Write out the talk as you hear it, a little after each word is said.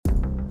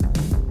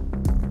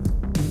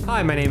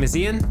Hi, my name is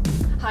Ian.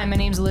 Hi, my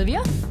name's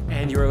Olivia.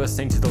 And you are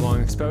listening to The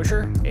Long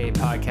Exposure, a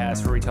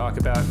podcast where we talk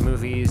about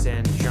movies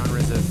and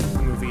genres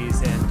of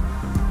movies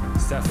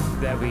and stuff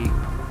that we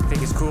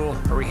think is cool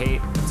or we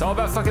hate. It's all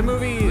about fucking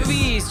movies.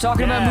 Movies,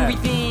 talking about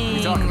movie things.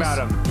 We talk about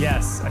them.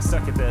 Yes, I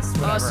suck at this.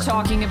 Whatever. Us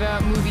talking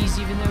about movies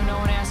even though no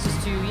one asked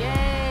us to.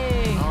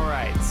 Yay! All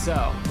right,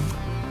 so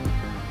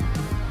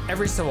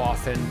every so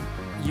often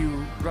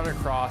you run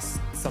across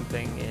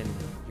something in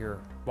your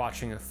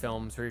watching of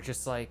films where you're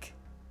just like,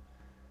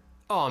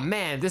 oh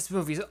man, this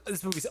movie's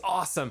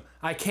awesome.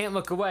 I can't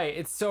look away.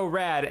 It's so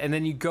rad. And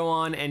then you go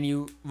on and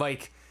you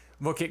like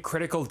look at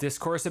critical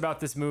discourse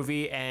about this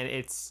movie and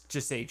it's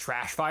just a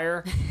trash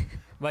fire.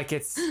 Like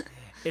it's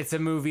a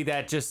movie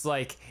that just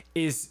like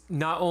is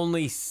not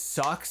only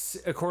sucks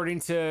according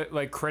to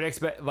like critics,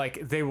 but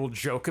like they will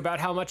joke about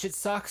how much it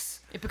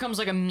sucks. It becomes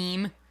like a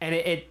meme. And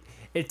it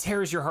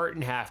tears your heart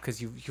in half because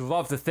you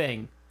love the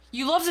thing.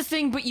 You love the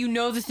thing, but you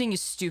know the thing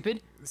is stupid.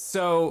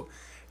 So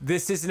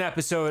this is an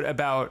episode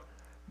about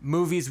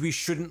movies we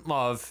shouldn't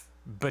love,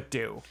 but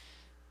do.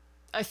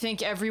 I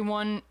think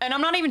everyone, and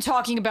I'm not even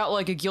talking about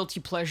like a guilty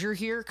pleasure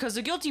here, because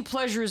a guilty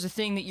pleasure is a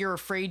thing that you're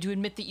afraid to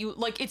admit that you,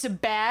 like, it's a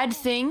bad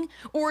thing,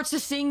 or it's a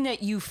thing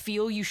that you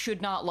feel you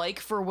should not like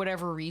for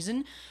whatever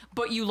reason,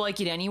 but you like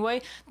it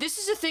anyway. This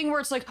is a thing where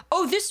it's like,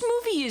 oh, this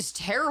movie is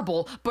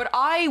terrible, but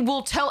I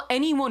will tell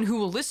anyone who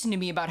will listen to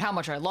me about how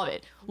much I love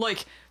it.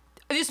 Like,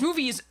 this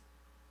movie is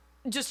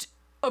just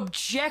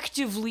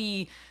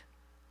objectively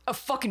a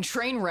fucking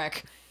train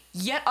wreck,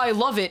 yet I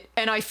love it,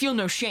 and I feel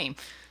no shame.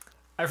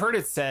 I've heard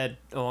it said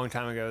a long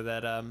time ago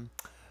that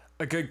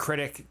a good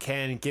critic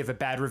can give a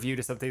bad review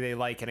to something they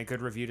like and a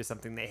good review to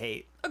something they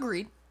hate.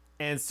 Agreed.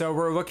 And so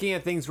we're looking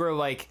at things where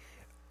like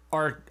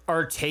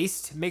our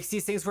taste makes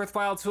these things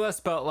worthwhile to us,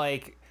 but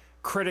like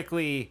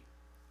critically,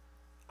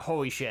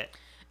 holy shit.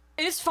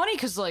 And it's funny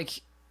because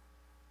like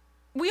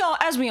we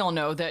all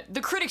know that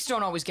the critics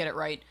don't always get it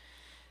right.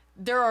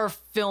 There are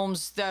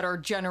films that are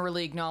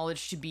generally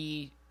acknowledged to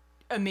be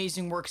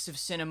amazing works of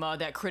cinema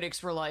that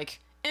critics were like,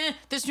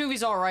 this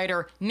movie's all right,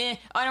 or meh,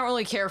 I don't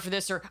really care for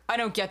this, or I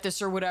don't get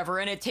this, or whatever.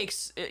 And it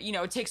takes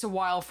a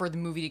while for the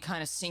movie to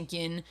kind of sink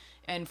in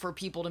and for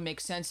people to make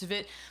sense of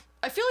it.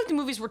 I feel like the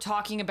movies we're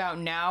talking about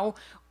now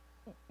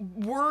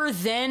were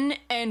then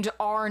and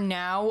are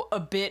now a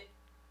bit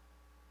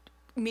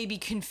maybe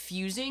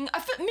confusing. I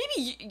feel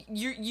maybe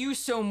you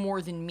so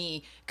more than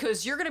me,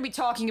 because you're going to be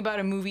talking about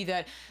a movie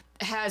that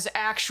has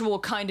actual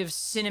kind of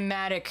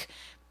cinematic,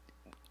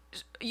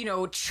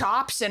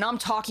 chops, and I'm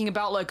talking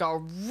about like a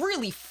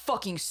really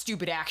fucking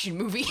stupid action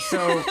movie.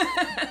 So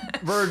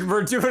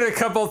we're doing a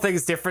couple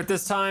things different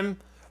this time.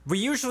 We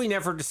usually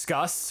never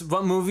discuss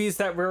what movies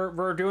that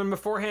we're doing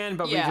beforehand,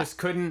 but yeah.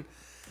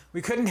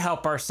 we couldn't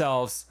help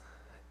ourselves.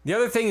 The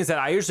other thing is that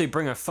I usually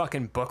bring a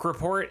fucking book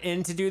report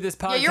in to do this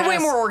podcast. Yeah, you're way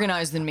more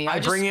organized than me.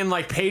 I bring in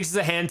like pages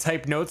of hand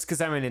typed notes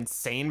because I'm an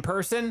insane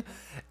person,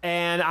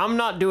 and I'm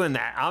not doing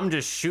that. I'm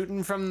just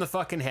shooting from the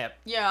fucking hip.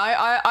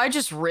 Yeah, I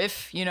just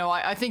riff.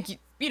 I think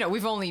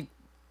we've only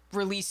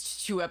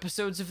released 2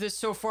 episodes of this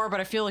so far, but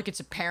I feel like it's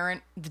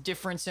apparent the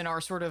difference in our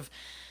sort of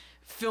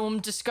film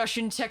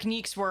discussion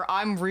techniques, where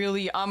I'm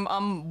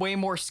way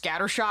more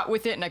scattershot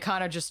with it, and I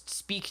kind of just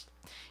speak.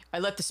 I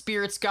let the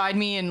spirits guide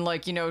me and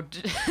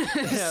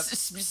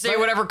say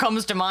whatever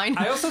comes to mind.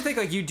 I also think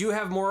like you do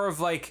have more of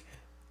like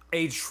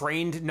a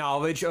trained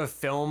knowledge of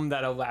film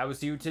that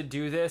allows you to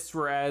do this,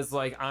 whereas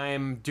like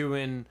I'm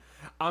doing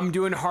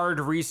hard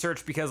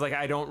research because like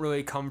I don't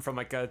really come from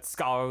like a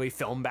scholarly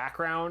film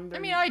background. I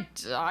mean,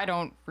 I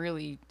don't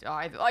really.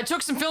 I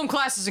took some film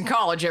classes in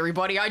college,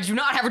 everybody. I do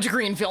not have a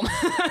degree in film.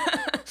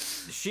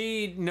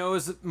 She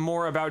knows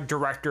more about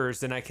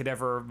directors than I could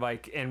ever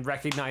like, and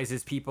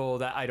recognizes people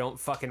that I don't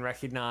fucking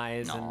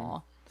recognize. Aw.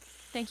 And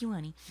Thank you,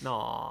 honey.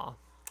 Aw.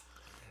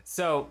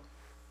 So,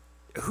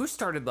 who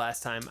started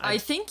last time? I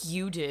think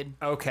you did.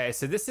 Okay,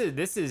 so this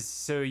is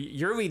so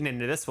you're leading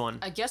into this one.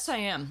 I guess I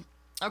am.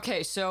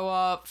 Okay,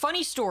 so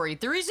funny story.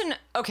 The reason.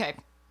 Okay,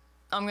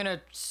 I'm gonna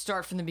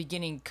start from the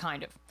beginning,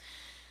 kind of.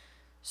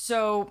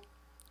 So,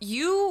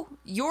 your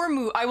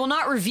movie. I will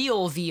not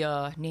reveal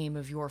the name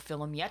of your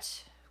film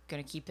yet.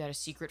 Gonna keep that a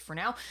secret for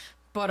now,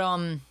 but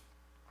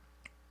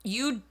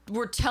you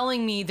were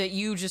telling me that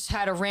you just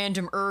had a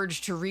random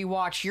urge to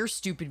rewatch your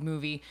stupid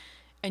movie,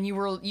 and you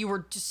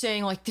were just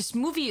saying like, this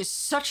movie is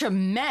such a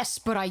mess,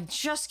 but I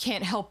just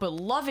can't help but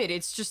love it.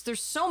 It's just,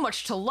 there's so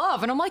much to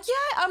love. And I'm like,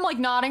 yeah, I'm like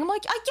nodding. I'm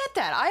like, I get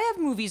that. I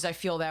have movies I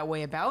feel that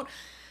way about.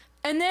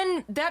 And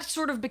then that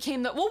sort of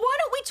became well, why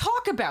don't we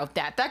talk about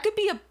that? That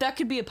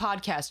could be a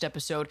podcast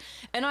episode.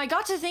 And I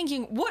got to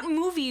thinking, what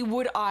movie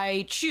would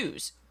I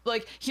choose?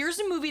 Like, here's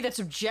a movie that's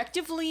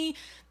objectively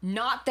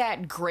not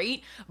that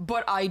great,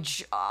 but I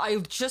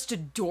just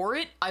adore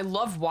it. I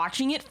love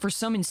watching it for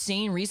some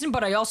insane reason,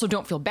 but I also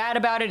don't feel bad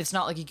about it. It's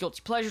not like a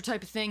guilty pleasure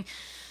type of thing.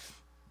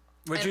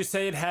 Would you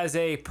say it has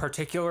a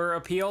particular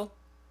appeal?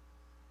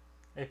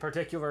 A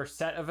particular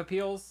set of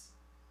appeals?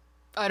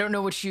 I don't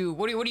know what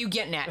are you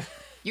getting at?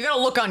 You got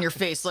a look on your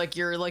face like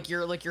you're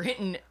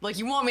hitting, like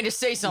you want me to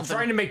say I'm something.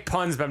 trying to make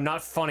puns, but I'm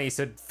not funny,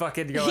 so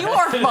fucking go You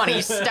ahead. are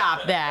funny.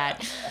 Stop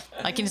that.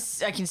 I can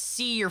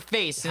see your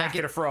face. And Hack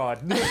it a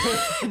fraud.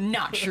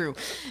 Not true.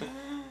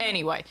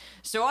 Anyway,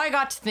 so I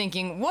got to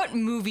thinking, what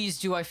movies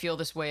do I feel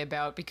this way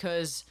about?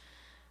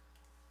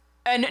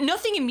 And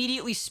nothing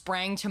immediately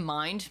sprang to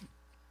mind.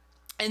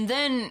 And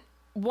then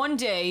one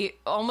day,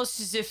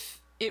 almost as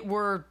if it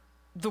were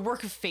the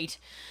work of fate,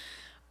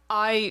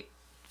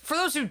 for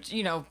those who,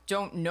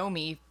 don't know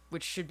me,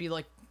 which should be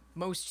like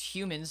most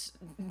humans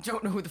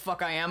don't know who the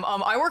fuck I am.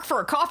 I work for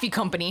a coffee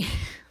company.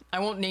 I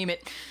won't name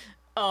it.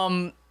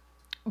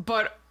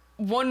 But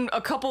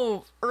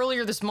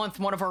earlier this month,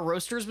 one of our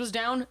roasters was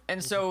down.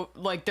 And so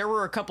like there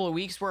were a couple of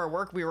weeks where at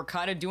work, we were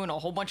kind of doing a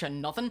whole bunch of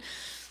nothing.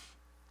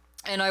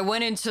 And I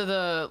went into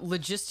the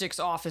logistics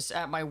office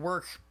at my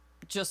work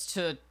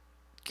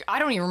I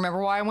don't even remember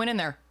why I went in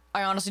there.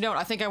 I honestly don't.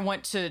 I think I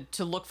went to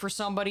look for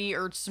somebody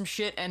or some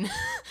shit, and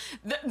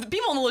the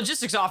people in the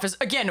logistics office,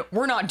 again,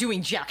 we're not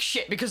doing jack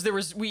shit because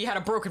we had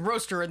a broken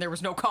roaster and there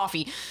was no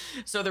coffee,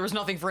 so there was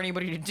nothing for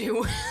anybody to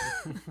do.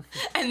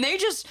 And they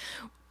just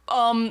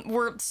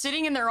were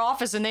sitting in their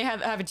office, and they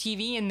have a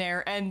TV in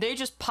there, and they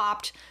just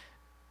popped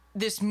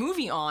this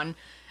movie on,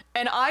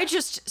 and I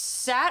just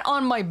sat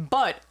on my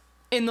butt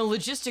in the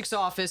logistics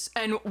office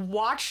and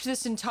watched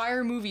this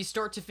entire movie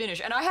start to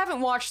finish. And I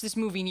haven't watched this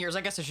movie in years.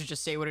 I guess I should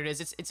just say what it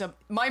is. It's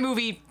my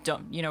movie,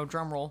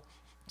 drum roll.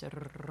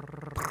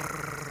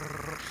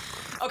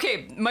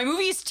 Okay, my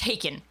movie is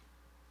Taken.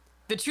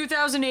 The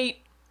 2008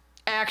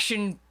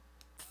 action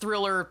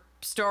thriller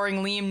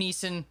starring Liam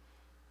Neeson.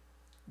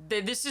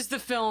 This is the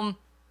film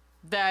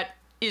that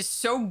is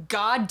so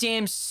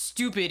goddamn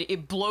stupid,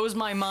 it blows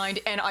my mind,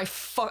 and I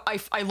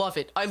love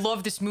it. I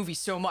love this movie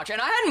so much,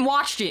 and I hadn't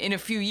watched it in a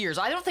few years.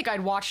 I don't think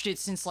I'd watched it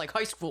since like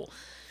high school.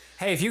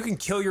 Hey, if you can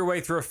kill your way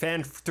through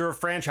a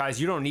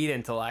franchise, you don't need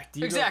intellect.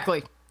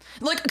 Exactly.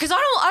 Like, because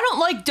I don't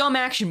like dumb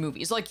action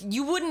movies. Like,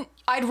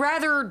 I'd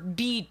rather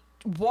be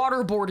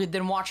waterboarded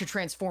than watch a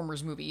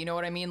Transformers movie. You know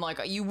what I mean?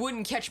 Like, you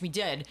wouldn't catch me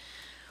dead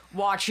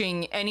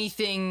watching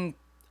anything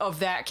of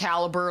that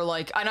caliber.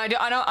 Like, and I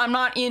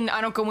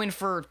don't go in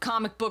for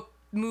comic book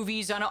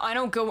movies. I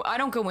don't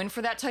go in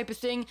for that type of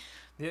thing.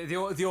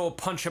 The old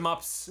punch 'em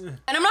ups. And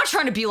I'm not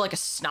trying to be like a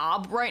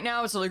snob right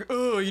now. It's like,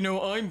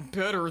 I'm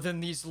better than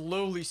these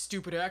lowly,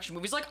 stupid action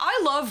movies. Like,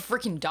 I love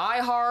freaking Die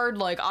Hard.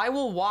 Like, I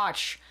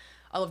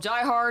love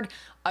Die Hard.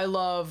 I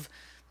love,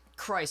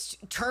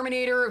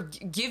 Terminator.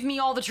 Give me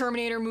all the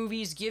Terminator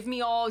movies. Give me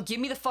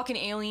the fucking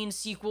Alien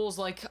sequels.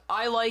 Like,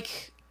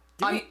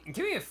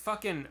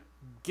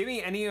 Give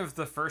me any of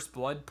the First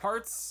Blood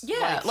parts.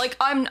 Yeah, like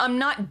I'm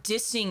not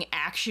dissing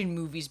action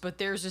movies, but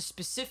there's a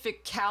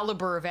specific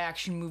caliber of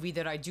action movie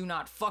that I do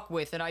not fuck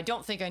with, and I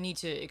don't think I need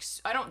to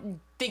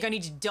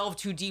delve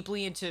too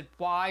deeply into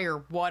why or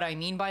what I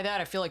mean by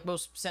that. I feel like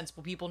most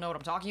sensible people know what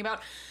I'm talking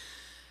about.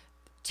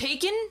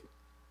 Taken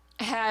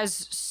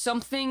has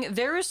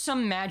there is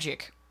some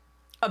magic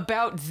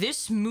about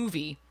this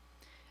movie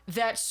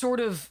that sort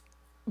of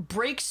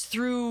breaks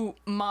through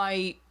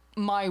my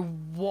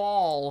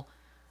wall,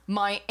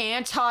 my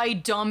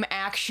anti-dumb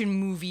action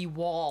movie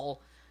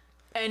wall,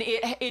 and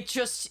it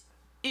just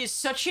is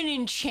such an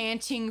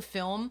enchanting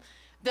film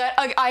that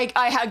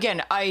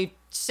I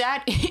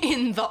sat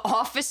in the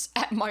office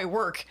at my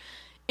work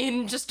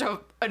in just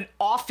an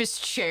office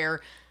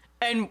chair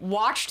and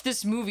watched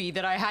this movie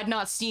that I had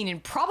not seen in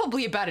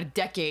probably about a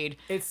decade.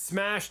 It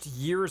smashed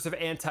years of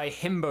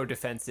anti-himbo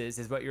defenses,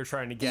 is what you're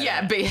trying to get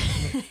at.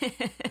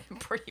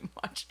 Pretty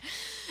much.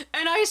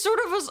 And I sort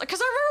of was,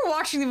 because I remember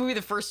watching the movie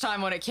the first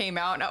time when it came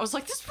out, and I was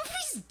like, this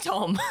movie's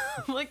dumb.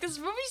 Like, this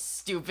movie's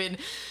stupid.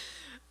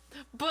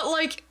 But,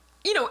 like,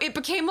 it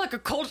became like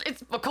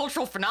it's a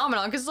cultural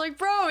phenomenon, because, like,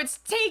 bro, it's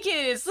Taken,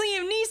 it's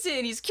Liam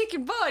Neeson, he's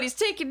kicking butt, he's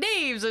taking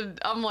names, and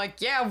I'm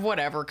like, yeah,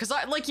 whatever. Because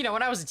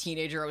when I was a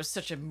teenager, I was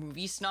such a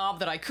movie snob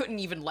that I couldn't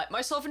even let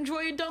myself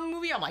enjoy a dumb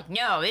movie. I'm like,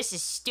 no, this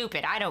is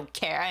stupid, I don't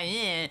care.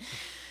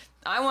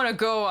 I'm gonna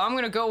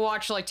go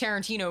watch like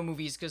Tarantino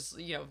movies, because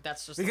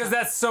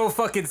that's so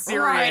fucking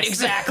serious. Right,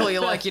 exactly.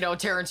 Like,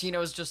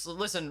 Tarantino's just,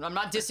 listen, I'm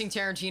not dissing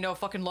Tarantino,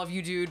 fucking love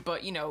you, dude,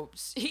 but he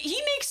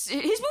makes,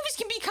 his movies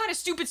can be kind of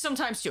stupid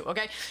sometimes too,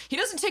 okay? He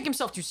doesn't take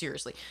himself too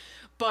seriously.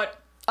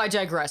 But I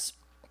digress.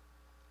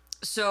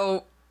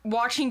 So,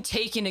 watching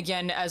Taken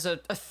again as a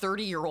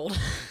 30-year-old,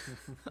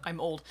 I'm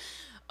old,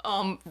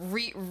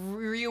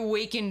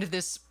 reawakened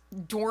this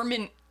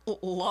dormant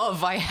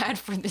love I had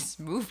for this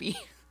movie.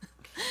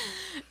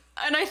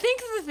 And I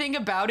think the thing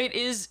about it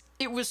is,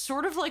 it was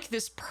sort of like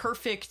this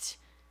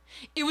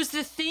it was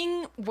the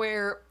thing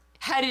where,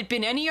 had it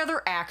been any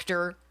other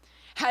actor,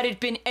 had it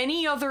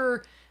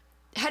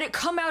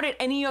come out at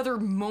any other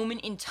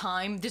moment in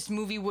time, this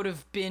movie would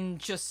have been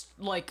just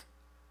like,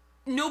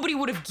 nobody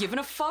would have given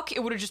a fuck.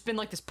 It would have just been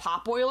like this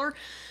pop boiler.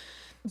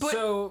 But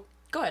so,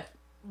 go ahead.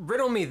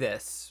 Riddle me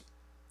this.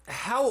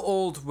 How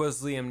old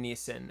was Liam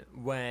Neeson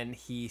when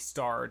he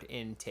starred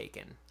in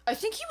Taken? I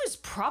think he was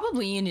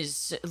probably at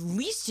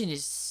least in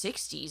his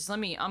 60s.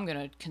 I'm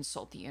gonna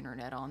consult the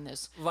internet on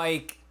this.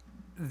 Like,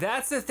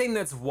 that's the thing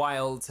that's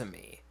wild to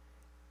me,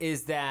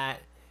 is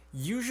that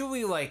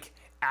usually, like,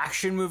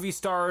 action movie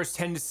stars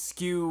tend to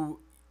skew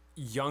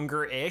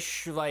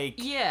younger-ish. Like,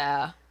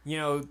 Yeah. you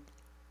know,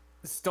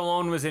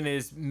 Stallone was in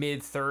his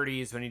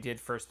mid-30s when he did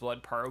First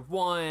Blood Part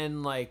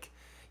 1. Like,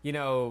 you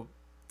know,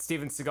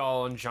 Steven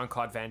Seagal and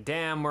Jean-Claude Van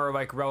Damme were,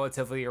 like,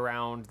 relatively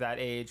around that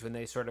age when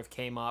they sort of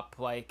came up.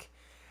 Like,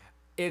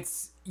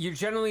 you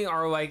generally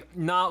are, like,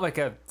 not like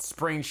a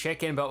spring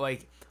chicken, but,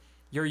 like,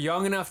 you're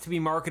young enough to be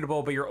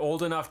marketable, but you're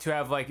old enough to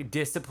have, like,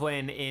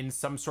 discipline in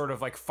some sort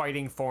of, like,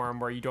 fighting form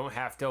where you don't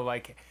have to,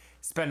 like,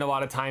 spend a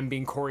lot of time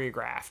being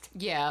choreographed.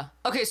 Yeah.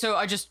 Okay, so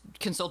I just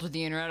consulted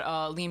the internet.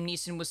 Liam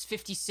Neeson was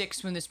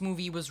 56 when this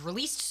movie was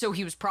released, so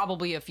he was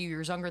probably a few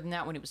years younger than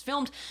that when it was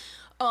filmed.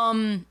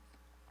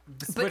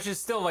 Which is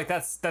still, like,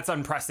 that's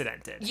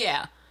unprecedented.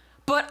 Yeah.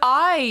 But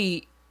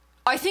I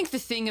think the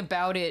thing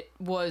about it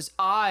was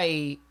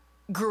I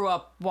grew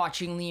up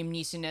watching Liam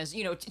Neeson as,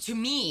 you know, to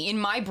me, in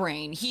my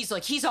brain, he's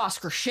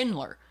Oscar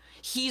Schindler.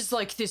 He's,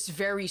 like, this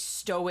very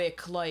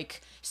stoic,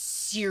 like,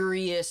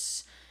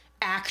 serious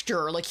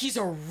actor. Like, he's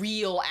a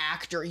real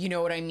actor, you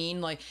know what I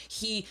mean? Like,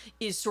 he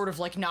is sort of,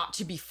 like, not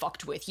to be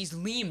fucked with. He's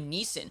Liam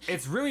Neeson.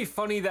 It's really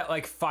funny that,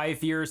 like,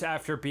 5 years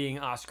after being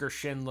Oscar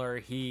Schindler,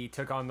 he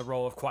took on the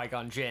role of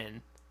Qui-Gon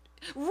Jinn.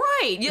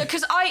 Right. Yeah,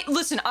 because I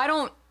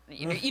don't,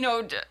 you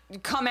know,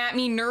 come at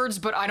me,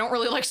 nerds, but I don't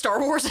really like Star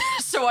Wars,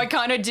 so I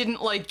kind of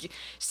didn't, like,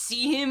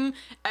 see him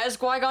as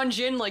Qui-Gon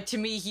Jinn. Like, to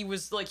me, he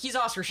was, like, he's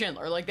Oscar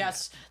Schindler. Like,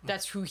 that's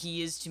who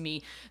he is to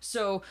me.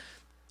 So,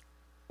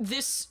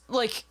 this,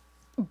 like,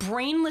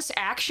 brainless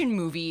action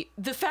movie,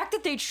 the fact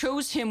that they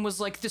chose him was,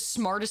 like, the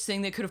smartest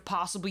thing they could have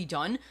possibly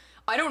done.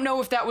 I don't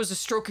know if that was a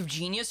stroke of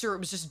genius or it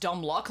was just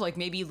dumb luck. Like,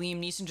 maybe Liam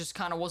Neeson just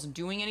kind of wasn't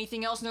doing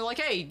anything else, and they're like,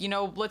 hey, you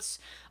know,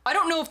 I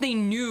don't know if they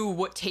knew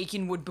what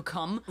Taken would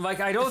become. Like,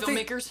 I don't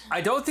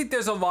think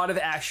there's a lot of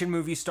action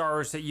movie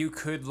stars that you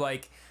could,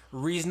 like,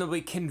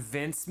 reasonably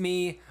convince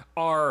me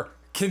are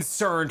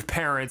concerned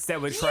parents that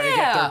would try to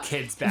get their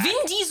kids back. Vin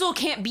Diesel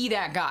can't be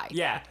that guy.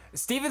 Yeah.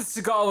 Steven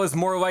Seagal is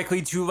more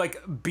likely to,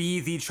 like, be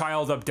the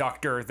child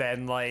abductor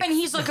than, like... And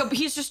he's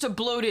just a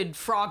bloated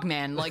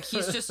frogman. Like,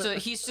 he's just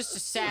a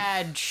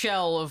sad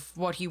shell of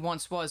what he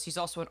once was. He's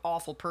also an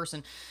awful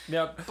person.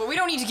 Yep. But we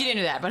don't need to get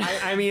into that. But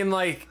I mean,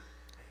 like,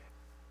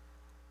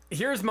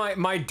 here's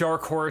my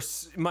dark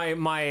horse.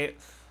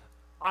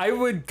 I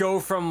would go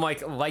from,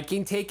 like,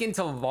 liking Taken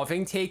to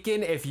loving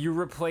Taken if you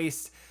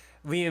replaced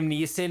Liam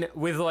Neeson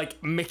with,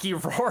 like, Mickey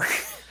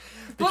Rourke.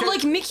 But,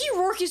 like, Mickey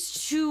Rourke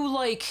is too,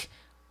 like,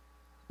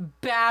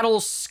 battle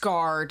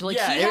scarred. Like,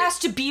 he has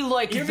to be,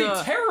 like, he'd be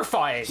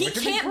terrifying. He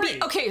can't be...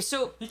 Okay,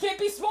 so... He can't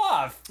be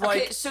suave.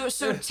 Like, okay,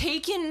 so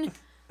Taken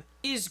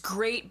is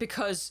great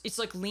because it's,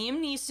 like, Liam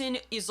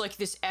Neeson is, like,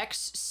 this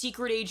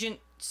ex-secret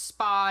agent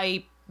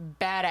spy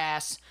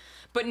badass,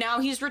 but now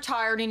he's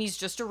retired and he's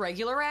just a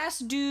regular ass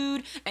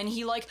dude, and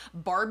he, like,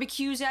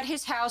 barbecues at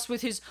his house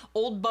with his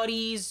old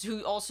buddies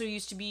who also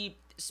used to be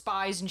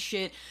spies and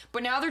shit,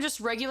 but now they're just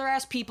regular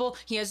ass people.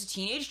 He has a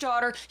teenage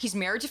daughter. He's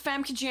married to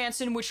Famke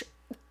Janssen,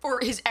 or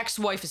his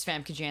ex-wife is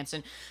Famke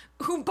Janssen,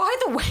 who, by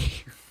the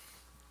way,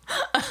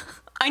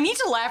 I need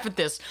to laugh at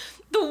this.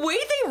 The way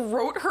they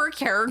wrote her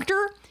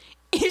character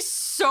is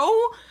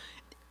so...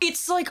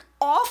 It's, like,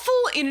 awful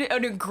in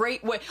a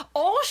great way.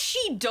 All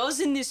she does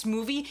in this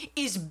movie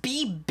is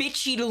be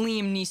bitchy to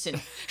Liam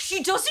Neeson.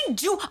 She doesn't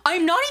do...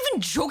 I'm not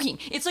even joking.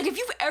 It's like, if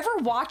you've ever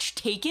watched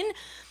Taken,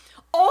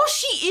 all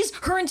she is...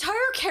 Her entire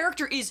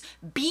character is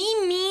be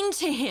mean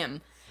to him.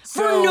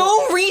 For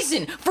no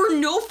reason. For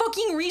no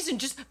fucking reason.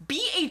 Just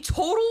be a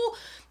total...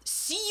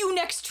 See you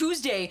next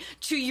Tuesday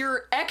to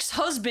your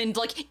ex-husband,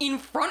 like, in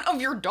front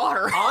of your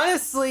daughter.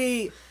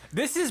 Honestly,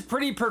 this is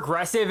pretty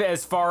progressive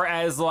as far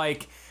as,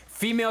 like...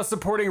 female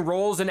supporting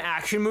roles in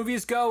action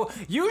movies go.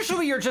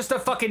 Usually you're just a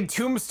fucking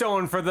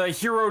tombstone for the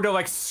hero to,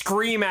 like,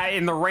 scream at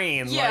in the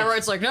rain. Yeah, like, where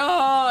it's like,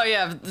 no,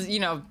 yeah, you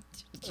know,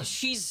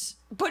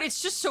 but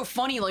it's just so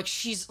funny. Like,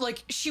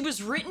 she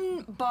was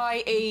written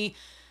by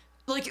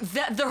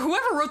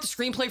whoever wrote the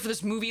screenplay for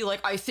this movie,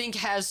 like, I think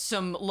has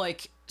some,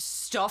 like,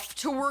 stuff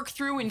to work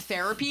through in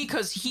therapy,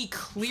 because he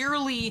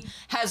clearly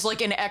has,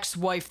 like, an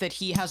ex-wife that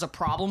he has a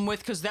problem with,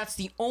 because that's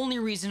the only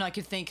reason I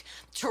could think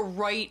to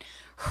write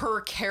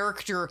her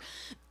character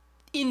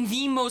in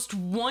the most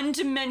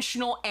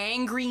one-dimensional,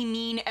 angry,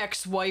 mean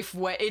ex-wife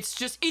way.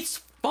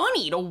 It's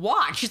funny to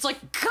watch. It's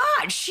like,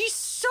 God, she's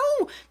so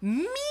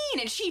mean,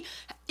 and she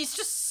is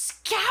just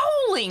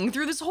scowling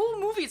through this whole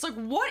movie. It's like,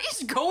 what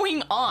is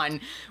going on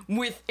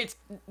with it?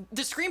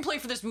 The screenplay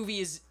for this movie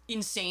is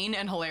insane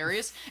and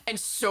hilarious and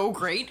so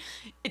great.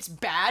 It's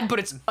bad, but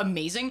it's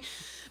amazing.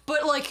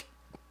 But, like,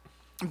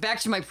 back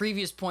to my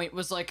previous point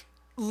was, like,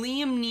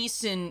 Liam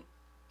Neeson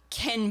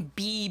can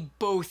be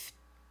both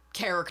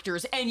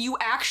characters, and you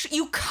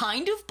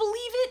kind of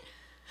believe it,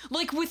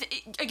 Like with,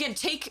 again,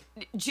 take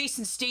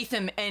Jason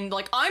Statham and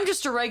like, I'm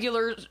just a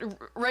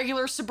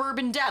regular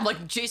suburban dad.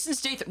 Like Jason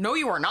Statham. No,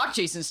 you are not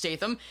Jason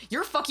Statham.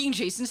 You're fucking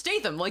Jason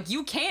Statham. Like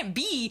you can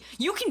be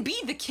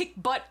the kick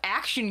butt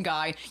action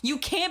guy. You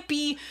can't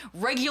be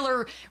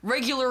regular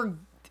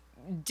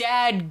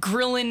dad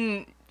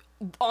grilling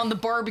on the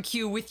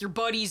barbecue with your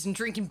buddies and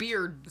drinking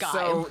beer guy.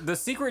 So the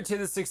secret to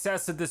the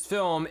success of this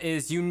film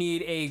is you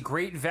need a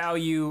great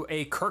value,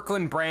 a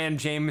Kirkland brand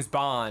James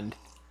Bond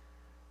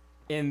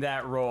in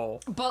that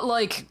role. But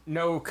like,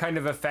 no kind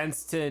of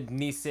offense to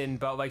Neeson,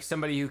 but like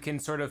somebody who can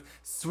sort of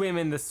swim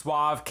in the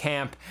suave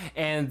camp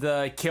and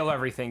the kill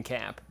everything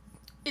camp.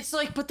 It's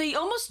like, but they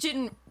almost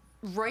didn't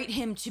write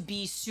him to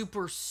be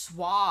super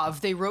suave.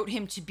 They wrote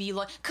him to be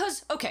like,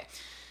 cause okay,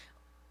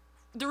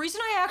 the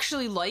reason I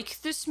actually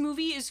like this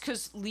movie is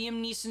because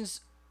Liam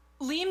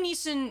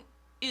Neeson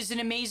is an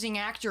amazing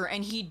actor,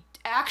 and he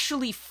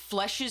actually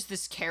fleshes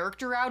this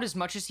character out as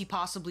much as he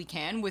possibly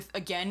can with,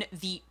 again,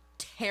 the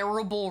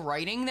terrible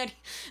writing that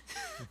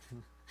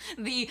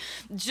the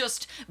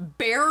just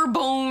bare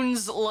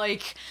bones,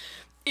 like,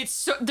 it's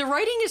so, the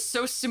writing is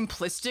so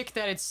simplistic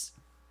that it's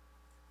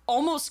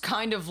almost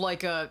kind of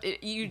like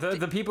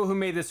the people who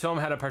made this film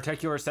had a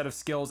particular set of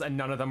skills and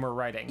none of them were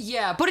writing.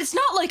 Yeah, but it's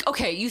not like,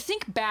 okay, you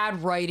think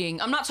bad writing,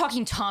 I'm not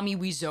talking Tommy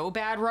Wiseau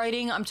bad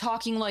writing, I'm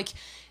talking like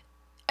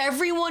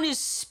everyone is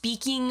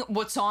speaking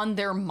what's on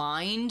their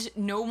mind.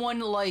 No one,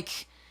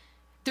 like,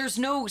 there's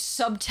no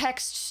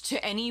subtext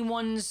to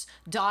anyone's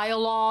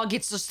dialogue.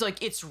 It's just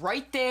like, it's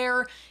right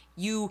there.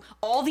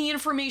 All the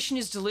information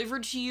is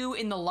delivered to you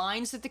in the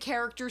lines that the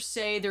characters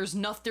say. There's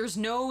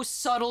no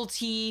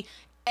subtlety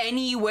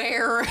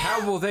anywhere.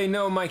 How will they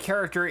know my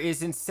character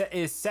is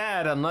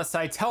sad unless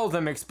I tell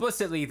them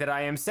explicitly that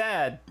I am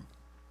sad?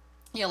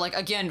 Yeah, like,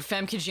 again,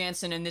 Femke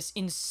Janssen and this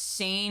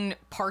insane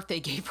part they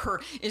gave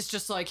her is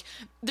just like,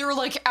 they're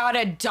like at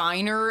a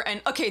diner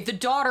and, okay, the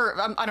daughter,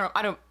 I'm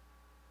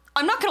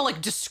not gonna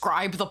like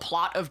describe the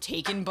plot of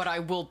Taken, but I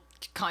will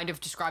kind of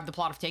describe the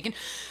plot of Taken.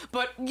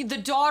 But the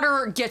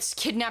daughter gets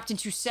kidnapped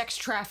into sex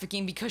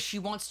trafficking because she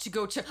wants to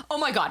go to, oh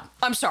my god,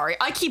 I'm sorry,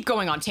 I keep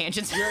going on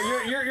tangents.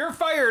 You're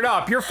fired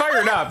up. You're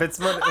fired up. It's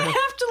what I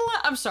have to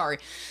I'm sorry.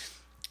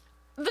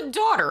 The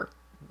daughter,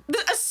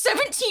 a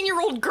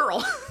 17-year-old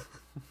girl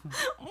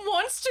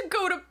wants to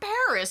go to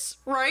Paris,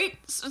 right?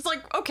 So it's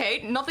like,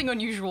 okay, nothing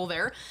unusual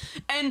there.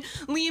 And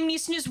Liam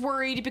Neeson is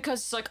worried because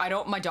it's like,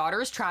 my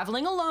daughter is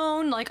traveling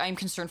alone. Like, I'm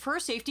concerned for her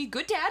safety.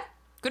 Good dad,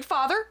 good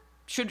father.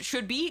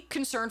 Should be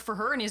concerned for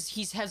her, and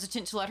he's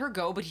hesitant to let her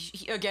go, but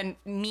he again,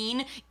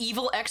 mean,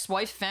 evil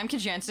ex-wife Famke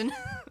Janssen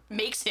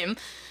makes him,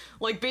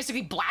 like,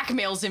 basically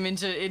blackmails him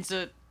into, it's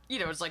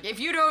like, if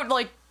you don't,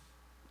 like,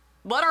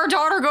 let our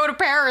daughter go to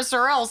Paris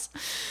or else.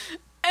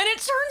 And it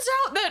turns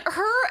out that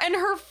her and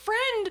her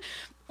friend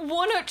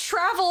want to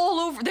travel all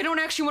over. They don't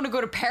actually want to go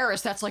to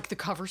Paris. That's like the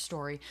cover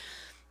story.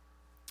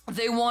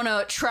 They want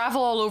to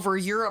travel all over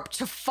Europe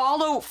to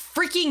follow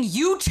freaking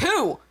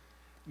U2.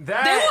 They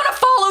want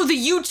to follow the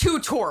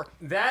U2 tour.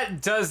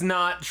 That does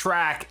not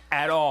track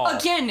at all.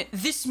 Again,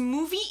 this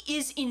movie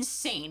is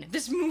insane.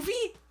 This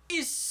movie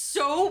is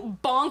so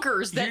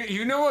bonkers that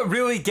you know what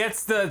really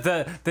gets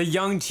the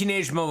young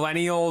teenage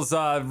millennials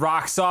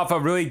rocks off,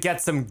 what really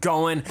gets them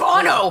going?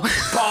 Bono.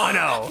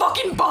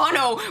 Fucking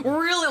Bono.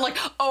 Really, like,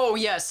 oh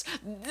yes,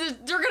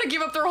 they're gonna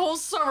give up their whole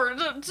summer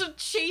to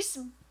chase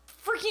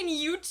freaking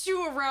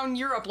U2 around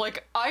Europe.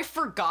 Like, I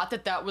forgot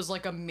that was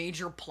like a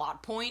major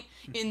plot point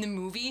in the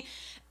movie,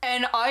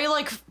 and I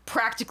like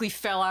practically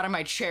fell out of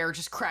my chair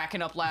just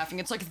cracking up laughing.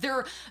 It's like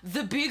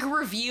the big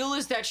reveal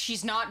is that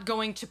she's not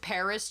going to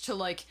Paris to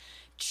like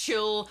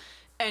chill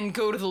and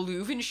go to the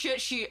Louvre and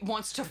shit. She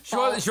wants to she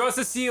wants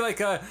to see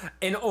like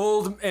an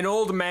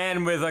old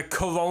man with a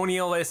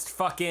colonialist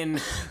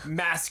fucking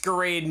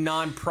masquerade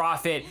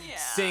nonprofit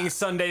sing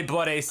Sunday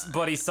Bloody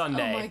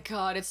Sunday. Oh my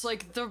god, it's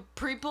like the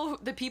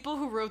people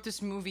who wrote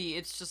this movie,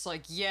 it's just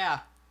like, yeah,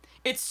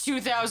 it's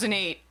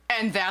 2008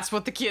 and that's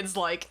what the kids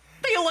like.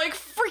 They like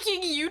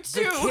freaking U2.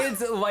 The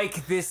kids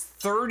like this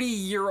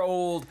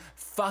 30-year-old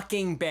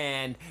fucking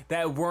band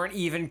that weren't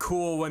even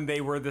cool when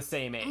they were the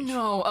same age.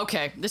 No,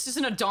 okay. This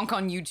isn't a dunk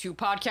on U2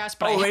 podcast,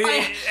 but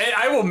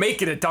I will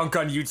make it a dunk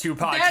on U2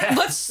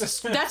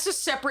 podcast. That's a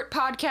separate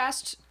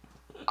podcast.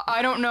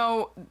 I don't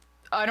know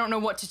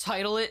what to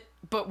title it,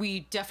 but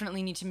we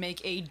definitely need to make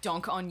a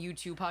dunk on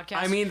U2 podcast.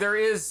 I mean, there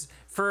is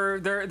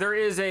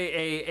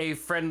a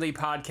friendly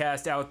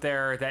podcast out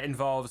there that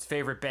involves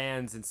favorite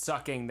bands and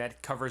sucking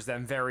that covers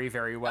them very,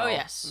 very well. Oh,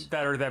 yes.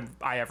 Better than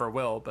I ever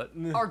will, but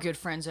our good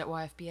friends at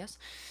YFBS.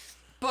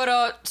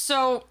 But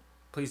so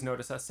please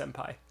notice us,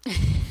 senpai.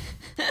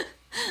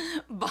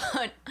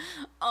 But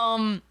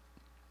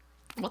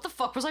what the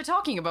fuck was I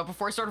talking about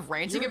before I started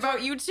ranting about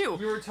U2?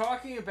 You were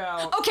talking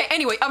about... Okay,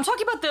 anyway, I'm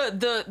talking about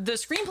the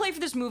screenplay for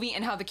this movie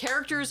and how the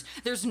characters,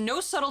 there's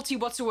no subtlety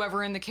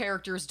whatsoever in the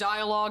characters'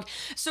 dialogue.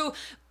 So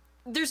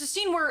there's a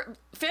scene where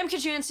Famke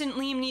Janssen,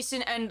 Liam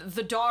Neeson, and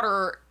the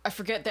daughter, I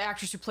forget the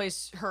actress who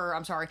plays her,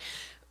 I'm sorry,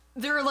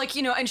 they're like,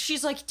 and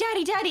she's like,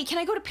 Daddy, can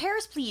I go to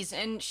Paris, please?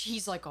 And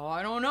he's like, oh,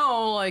 I don't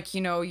know. Like,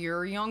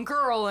 you're a young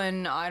girl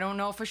and I don't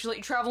know if I should let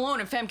you travel alone.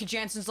 And Famke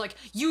Janssen's like,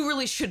 you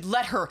really should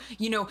let her.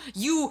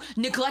 You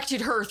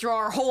neglected her through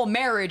our whole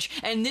marriage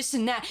and this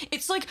and that.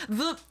 It's like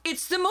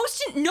it's the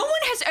most, no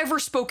one has ever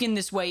spoken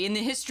this way in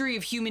the history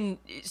of human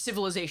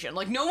civilization.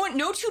 Like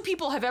no two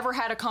people have ever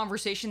had a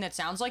conversation that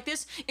sounds like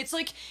this. It's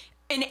like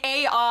an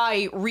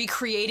AI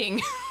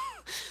recreating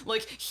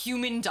like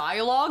human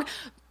dialogue,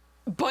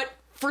 but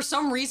for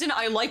some reason,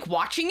 I like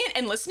watching it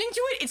and listening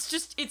to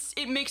it.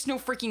 It makes no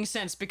freaking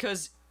sense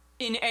because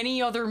in any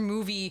other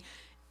movie,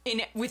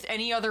 with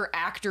any other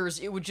actors,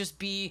 it would just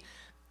be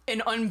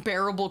an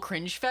unbearable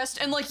cringe fest.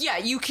 And like, yeah,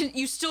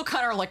 you still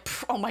kind of are like,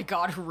 oh my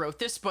God, who wrote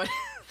this? But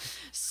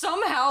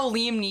somehow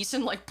Liam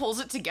Neeson like pulls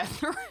it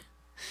together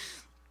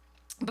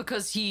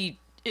because he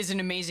is an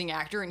amazing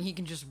actor and he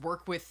can just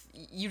work with,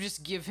 you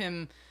just give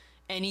him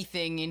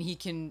anything and he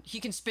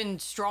can spin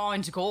straw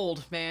into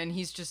gold, man.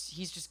 He's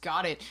just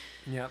got it.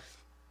 Yep.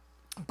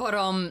 But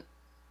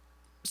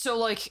so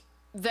like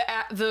the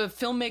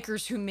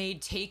filmmakers who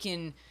made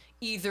Taken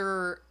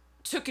either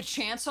took a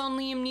chance on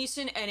Liam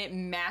Neeson and it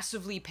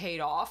massively paid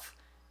off,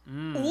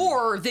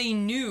 or they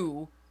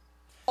knew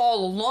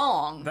all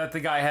along that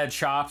the guy had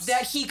chops,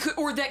 that he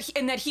could,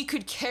 that he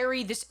could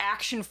carry this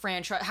action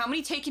franchise. How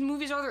many Taken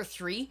movies are there?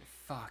 3?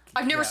 Fuck.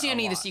 I've never seen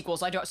any of the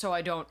sequels. I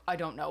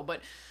don't know,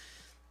 but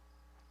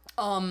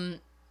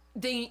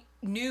they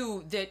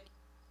knew that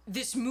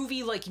this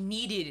movie like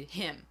needed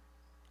him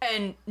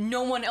and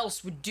no one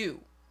else would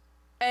do.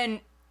 And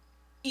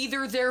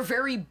either they're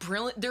very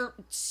brilliant, they're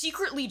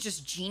secretly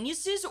just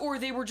geniuses, or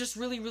they were just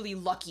really, really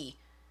lucky.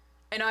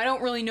 And I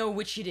don't really know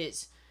which it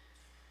is.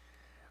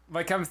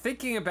 Like, I'm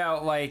thinking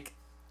about, like,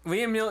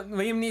 Liam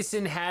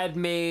Neeson had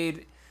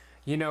made,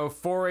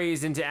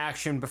 forays into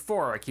action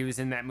before. Like, he was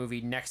in that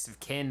movie Next of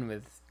Kin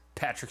with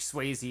Patrick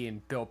Swayze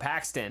and Bill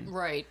Paxton.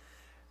 Right.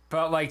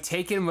 But, like,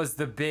 Taken was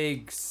the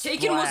big splash.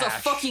 Taken was a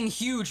fucking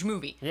huge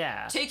movie.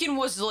 Yeah. Taken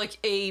was, like,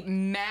 a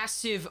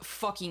massive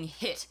fucking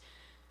hit.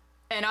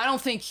 And I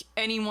don't think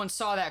anyone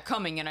saw that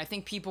coming. And I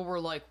think people were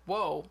like,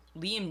 whoa,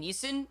 Liam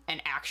Neeson,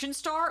 an action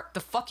star? The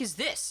fuck is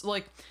this?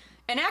 Like,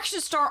 an action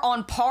star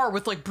on par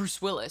with, like,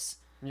 Bruce Willis.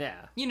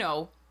 Yeah.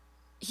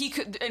 He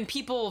could, and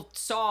people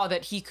saw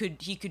that he could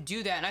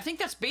do that. And I think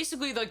that's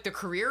basically, like, the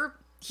career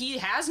he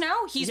has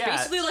now. He's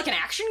basically like an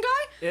action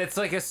guy. It's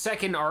like a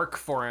second arc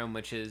for him,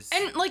 which is...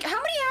 And like, how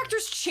many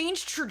actors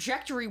change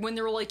trajectory when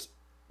they're like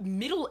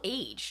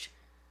middle-aged?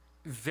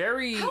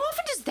 Very... How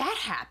often does that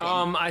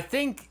happen? I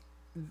think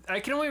I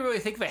can only really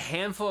think of a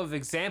handful of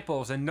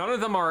examples, and none of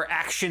them are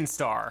action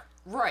star.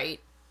 Right.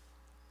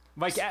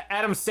 Like,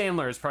 Adam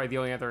Sandler is probably the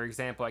only other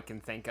example I can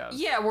think of.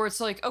 Yeah, where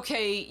it's like,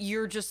 okay,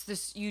 you're just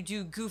this, you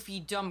do goofy,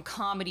 dumb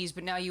comedies,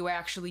 but now you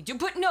actually do.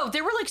 But no,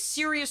 there were like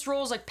serious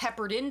roles like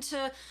peppered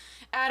into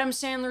Adam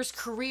Sandler's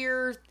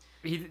career.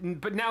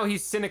 But now he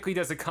cynically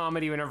does a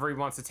comedy whenever he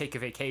wants to take a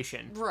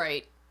vacation.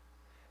 Right.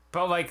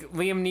 But like,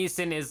 Liam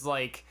Neeson is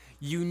like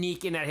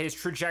unique in that his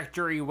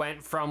trajectory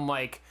went from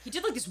like... He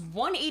did like this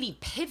 180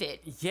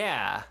 pivot.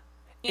 Yeah.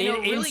 In a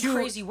really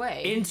crazy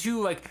way.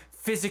 Into like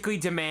physically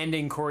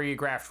demanding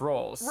choreographed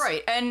roles.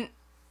 Right, and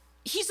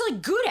he's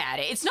like good at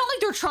it. It's not like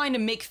they're trying to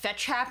make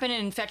fetch happen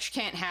and fetch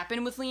can't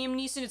happen with Liam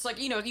Neeson. It's like,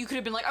 you could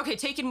have been like, okay,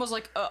 Taken was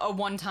like a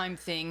one-time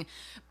thing,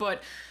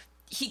 but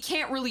he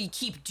can't really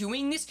keep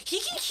doing this. He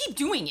can keep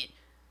doing it.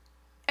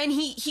 And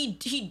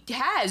he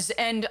has,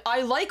 and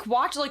I like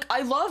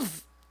I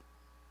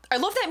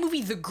love that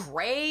movie The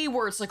Gray,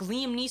 where it's like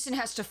Liam Neeson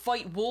has to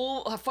fight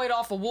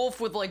off a wolf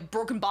with like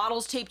broken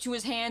bottles taped to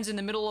his hands in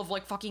the middle of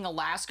like fucking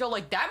Alaska.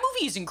 Like, that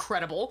movie is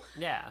incredible.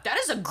 Yeah. That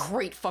is a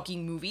great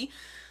fucking movie.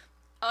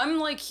 I'm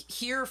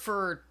here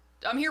for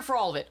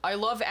all of it. I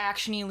love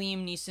actiony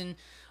Liam Neeson.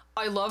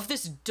 I love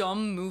this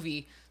dumb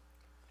movie.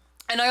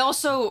 And I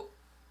also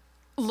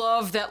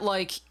love that,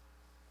 like,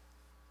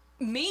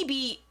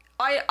 maybe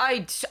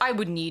I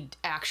would need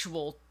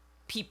actual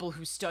people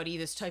who study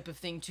this type of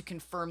thing to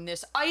confirm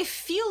this. I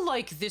feel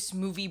like this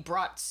movie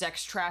brought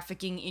sex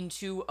trafficking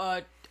into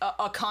a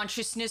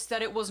consciousness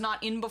that it was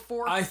not in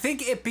before. I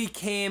think it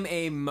became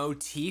a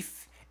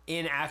motif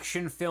in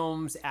action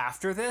films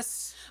after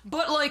this.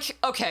 But like,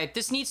 okay,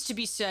 this needs to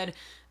be said.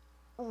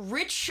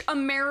 Rich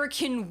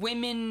American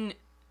women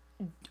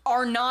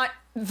are not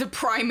the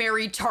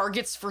primary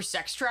targets for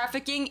sex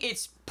trafficking.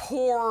 It's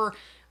poor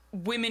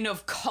women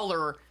of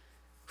color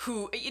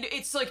who,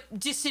 it's like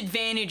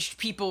disadvantaged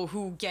people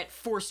who get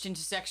forced into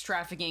sex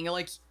trafficking.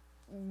 Like,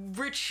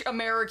 rich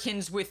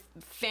Americans with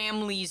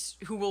families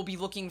who will be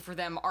looking for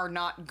them are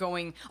not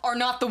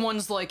the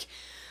ones like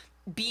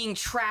being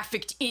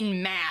trafficked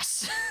in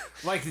mass.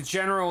 Like,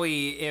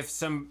 generally,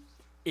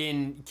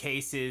 in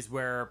cases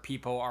where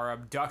people are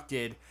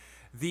abducted,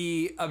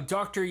 the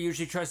abductor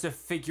usually tries to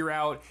figure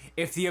out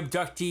if the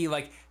abductee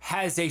like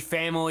has a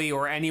family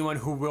or anyone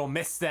who will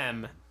miss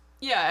them.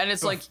 Yeah, and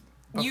it's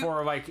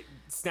before like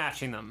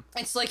snatching them.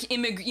 It's like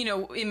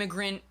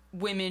immigrant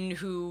women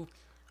who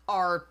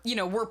are,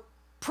 were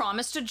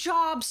promised a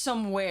job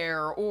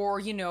somewhere, or,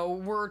 you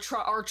know,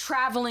 are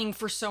traveling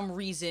for some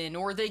reason,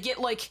 or they get,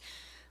 like,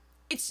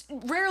 it's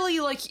rarely,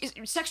 like,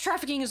 sex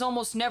trafficking is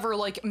almost never,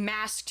 like,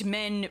 masked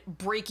men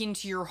break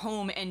into your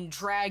home and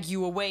drag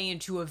you away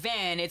into a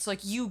van. It's like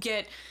you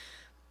get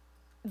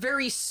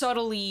very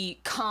subtly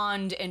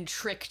conned and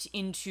tricked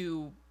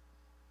into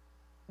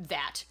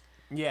that.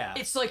 Yeah.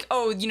 It's like,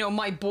 oh, you know,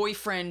 my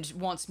boyfriend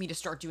wants me to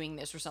start doing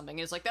this or something.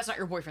 It's like, that's not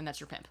your boyfriend, that's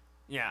your pimp.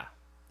 Yeah.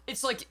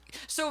 It's like,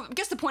 so I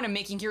guess the point I'm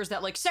making here is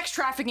that, like, sex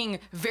trafficking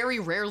very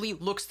rarely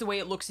looks the way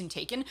it looks in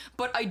Taken,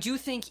 but I do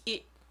think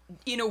it,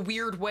 in a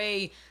weird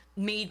way,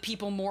 made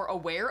people more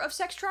aware of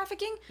sex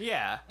trafficking.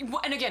 Yeah.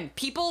 And again,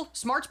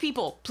 smart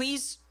people,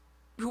 please,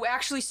 who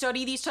actually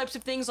study these types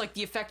of things, like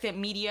the effect that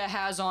media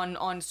has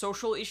on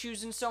social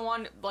issues and so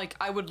on, like,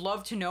 I would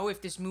love to know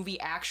if this movie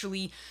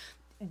actually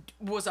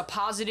was a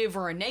positive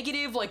or a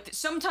negative. Like,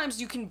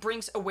 sometimes you can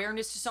bring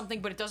awareness to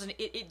something, but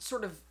it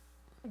sort of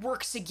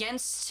works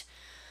against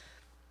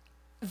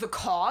the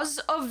cause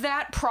of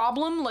that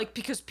problem, like,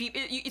 because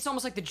it's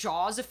almost like the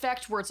Jaws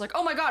effect, where it's like,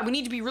 oh my god, we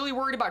need to be really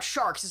worried about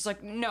sharks. It's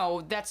like,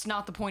 no, that's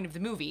not the point of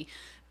the movie,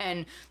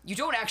 and you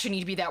don't actually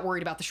need to be that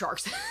worried about the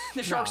sharks.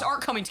 The sharks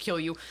aren't coming to kill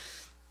you.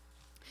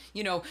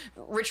 You know,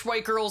 rich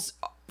white girls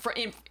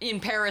in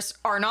Paris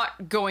are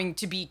not going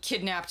to be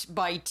kidnapped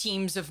by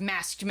teams of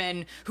masked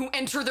men who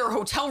enter their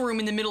hotel room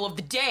in the middle of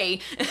the day.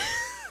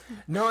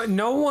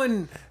 No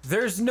one,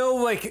 there's no,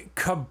 like,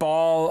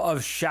 cabal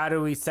of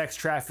shadowy sex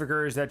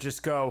traffickers that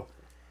just go,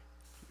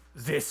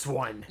 this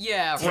one.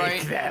 Yeah, take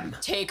right. them.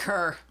 Take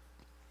her.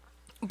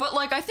 But,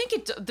 like, I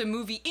think the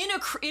movie,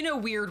 in a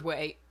weird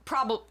way,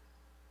 probably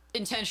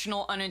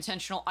intentional,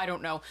 unintentional, I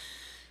don't know,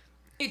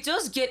 it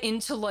does get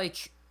into,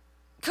 like,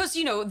 because,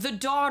 you know, the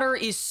daughter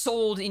is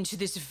sold into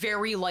this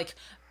very, like,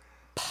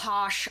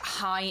 posh,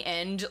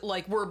 high-end,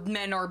 like, where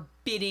men are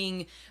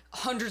bidding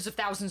hundreds of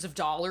thousands of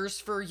dollars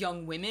for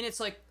young women. It's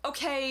like,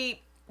 okay,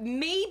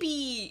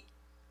 maybe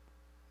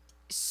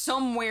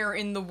somewhere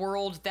in the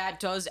world that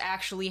does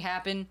actually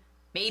happen.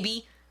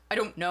 Maybe. I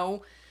don't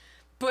know.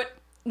 But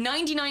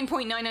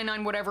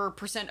 99.999 whatever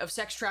percent of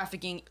sex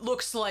trafficking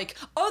looks like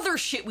other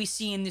shit we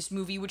see in this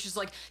movie, which is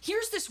like,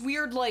 here's this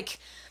weird, like,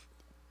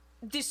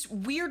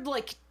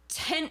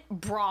 tent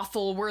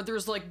brothel where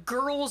there's, like,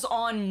 girls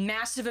on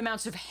massive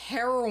amounts of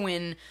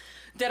heroin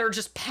that are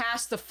just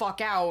passed the fuck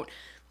out,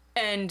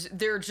 and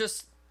they're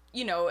just,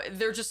 you know,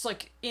 they're just,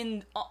 like,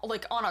 in,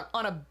 like,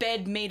 on a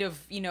bed made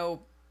of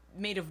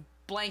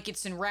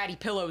blankets and ratty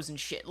pillows and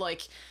shit,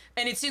 like,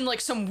 and it's in,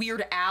 like, some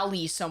weird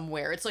alley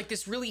somewhere. It's like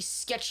this really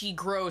sketchy,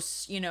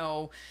 gross, you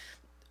know,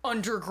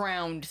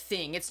 underground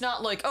thing. It's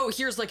not like, oh,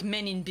 here's, like,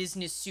 men in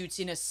business suits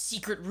in a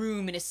secret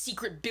room in a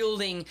secret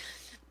building,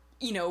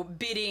 you know,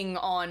 bidding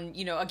on,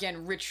 you know,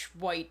 again, rich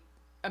white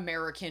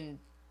American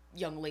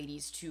young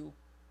ladies to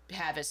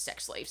have as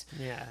sex slaves.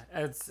 Yeah,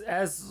 it's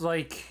as,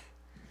 like,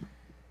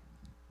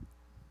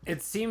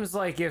 it seems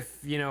like if,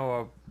 you know,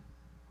 a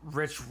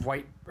rich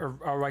white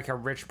or like a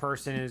rich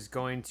person is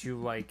going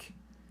to, like,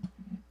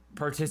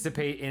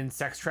 participate in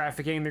sex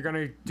trafficking, they're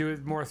gonna do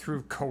it more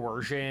through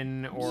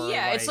coercion, or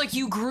yeah, like, it's like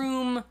you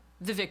groom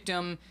the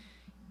victim,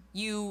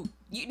 you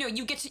know,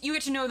 you get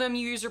to know them,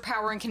 you use your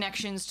power and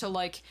connections to,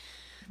 like,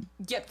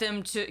 get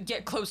them to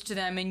get close to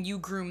them, and you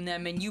groom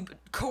them, and you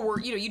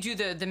you do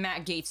the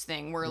Matt Gaetz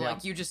thing where,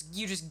 like, you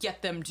just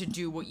get them to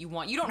do what you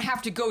want. You don't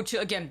have to go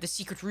to, again, the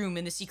secret room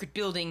in the secret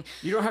building.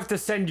 You don't have to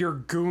send your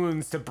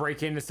goons to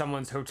break into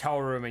someone's hotel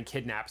room and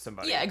kidnap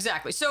somebody. Yeah,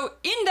 exactly. So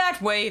in that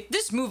way,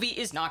 this movie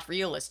is not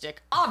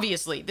realistic.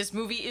 Obviously, this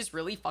movie is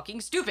really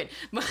fucking stupid.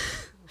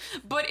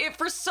 But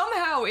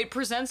somehow it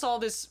presents all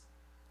this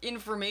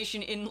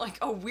information in, like,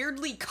 a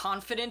weirdly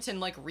confident and,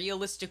 like,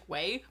 realistic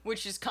way,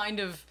 which is kind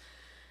of,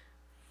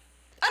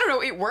 I don't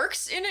know, it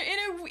works in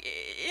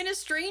a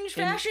strange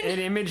fashion. An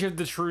image of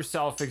the true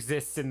self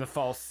exists in the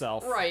false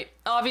self. Right.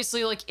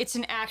 Obviously, like, it's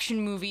an action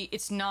movie.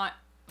 It's not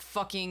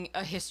fucking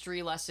a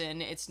history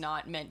lesson. It's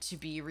not meant to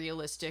be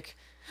realistic.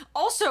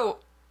 Also,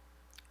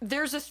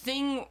 there's a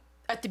thing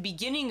at the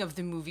beginning of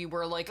the movie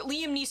where, like,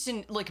 Liam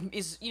Neeson, like,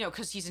 is, you know,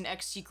 because he's an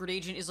ex-secret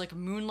agent, is, like,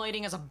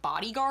 moonlighting as a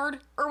bodyguard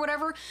or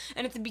whatever.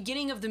 And at the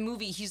beginning of the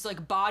movie, he's,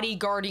 like,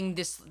 bodyguarding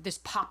this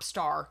pop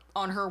star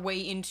on her way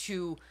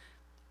into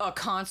a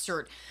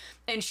concert,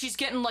 and she's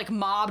getting, like,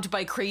 mobbed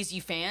by crazy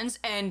fans,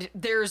 and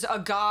there's a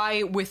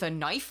guy with a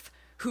knife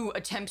who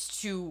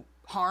attempts to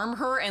harm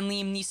her, and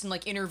Liam Neeson,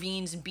 like,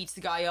 intervenes and beats the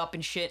guy up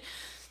and shit.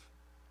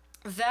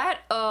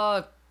 That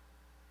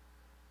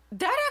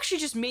actually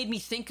just made me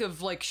think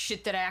of, like,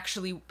 shit that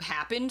actually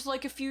happened,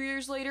 like, a few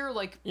years later.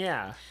 Like,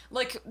 yeah,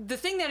 like, the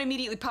thing that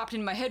immediately popped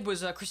in my head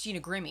was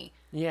Christina Grimmie,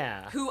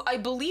 yeah, who I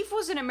believe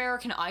was an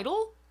American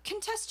Idol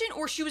contestant,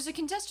 or she was a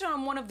contestant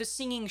on one of the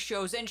singing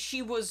shows, and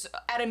she was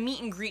at a meet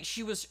and greet,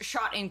 she was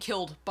shot and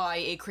killed by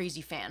a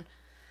crazy fan.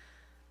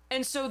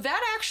 And so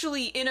that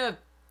actually,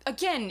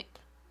 again,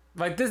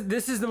 like,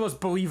 this is the most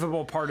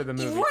believable part of the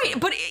movie, right?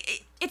 But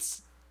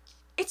it's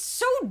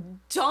so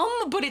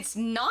dumb, but it's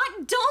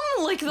not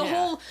dumb. Like, the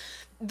whole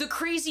the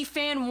crazy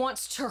fan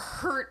wants to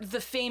hurt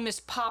the famous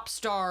pop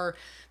star.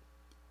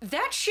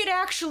 That shit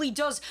actually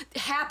does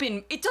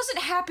happen. It doesn't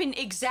happen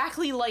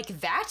exactly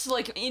like that.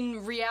 Like,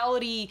 in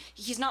reality,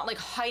 he's not, like,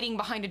 hiding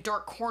behind a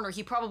dark corner.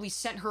 He probably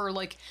sent her,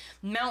 like,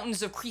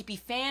 mountains of creepy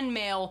fan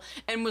mail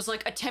and was,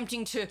 like,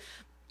 attempting to,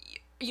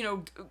 you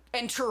know,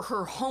 enter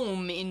her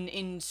home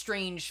in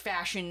strange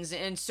fashions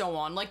and so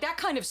on. Like, that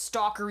kind of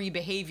stalkery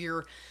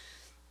behavior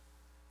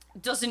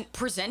doesn't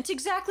present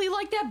exactly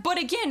like that, but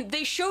again,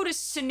 they showed a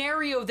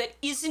scenario that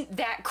isn't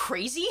that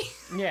crazy.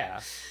 Yeah.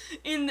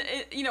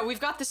 You know, we've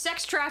got the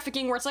sex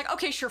trafficking where it's like,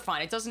 okay, sure,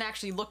 fine, it doesn't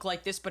actually look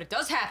like this, but it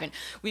does happen.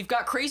 We've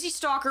got crazy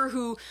stalker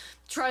who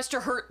tries to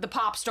hurt the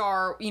pop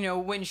star, you know,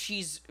 when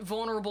she's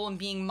vulnerable and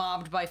being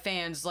mobbed by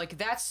fans. Like,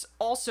 that's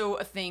also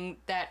a thing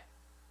that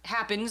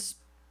happens,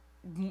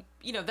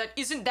 you know, that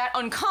isn't that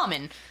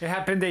uncommon. It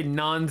happened a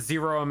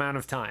non-zero amount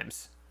of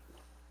times.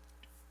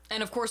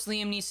 And of course,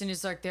 Liam Neeson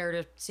is like there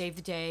to save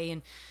the day,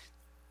 and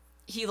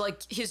he,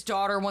 like, his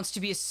daughter wants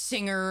to be a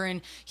singer, and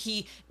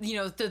he, you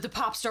know, the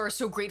pop star is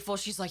so grateful.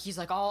 He's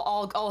like,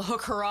 I'll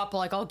hook her up,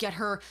 like, I'll get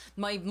her,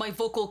 my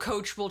vocal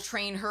coach will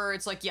train her.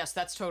 It's like, yes,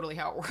 that's totally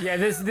how it works. Yeah,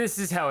 this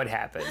is how it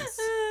happens.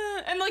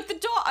 And like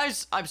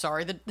I'm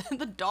sorry,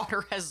 the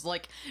daughter has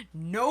like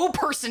no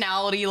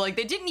personality. Like,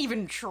 they didn't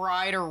even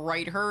try to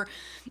write her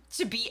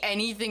to be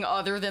anything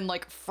other than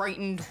like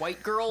frightened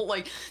white girl.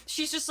 Like,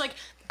 she's just like,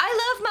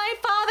 I love my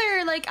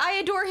father. Like, I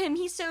adore him.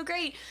 He's so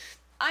great.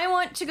 I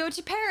want to go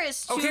to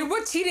Paris. Okay,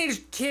 what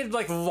teenage kid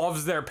like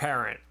loves their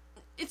parent?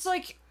 It's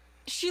like,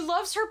 she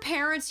loves her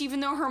parents even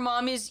though her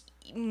mom is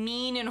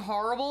mean and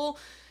horrible,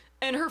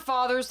 and her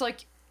father's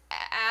like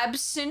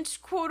absent,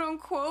 quote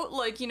unquote.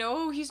 Like, you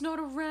know, he's not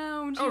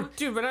around. Oh,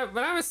 dude, when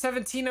I was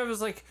 17, I was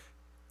like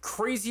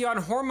crazy on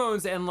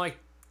hormones and like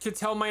could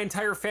tell my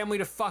entire family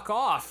to fuck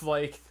off.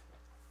 Like,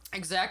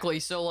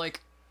 exactly. So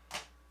like,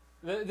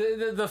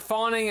 the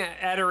fawning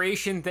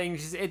adoration thing,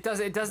 just, it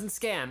doesn't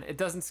scan. It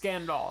doesn't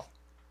scan at all.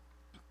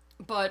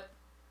 But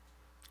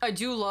I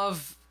do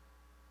love,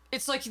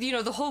 it's like, you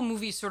know, the whole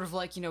movie is sort of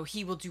like, you know,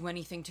 he will do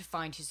anything to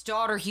find his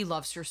daughter. He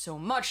loves her so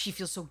much. He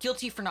feels so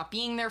guilty for not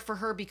being there for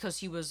her because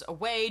he was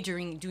away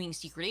doing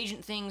secret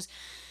agent things.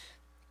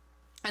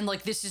 And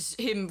like, this is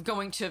him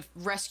going to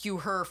rescue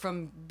her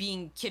from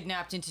being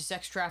kidnapped into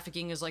sex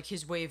trafficking as like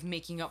his way of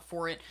making up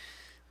for it.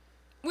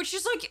 Which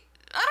is like,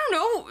 I don't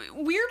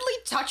know, weirdly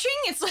touching.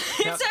 It's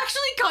it's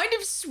actually kind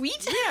of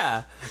sweet.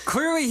 Yeah.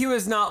 Clearly he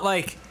was not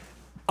like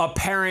a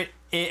parent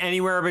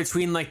anywhere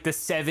between like the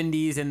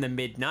 70s and the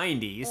mid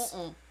 90s.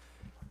 Or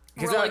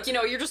like, you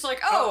know, you're just like,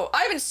 oh,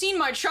 I haven't seen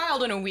my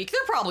child in a week. They're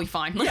probably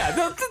fine. Yeah,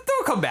 they'll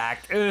come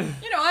back. You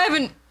know, I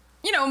haven't,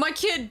 you know, my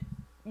kid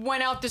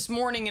went out this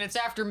morning and it's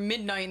after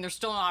midnight and they're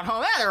still not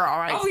home. They're all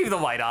right. I'll leave the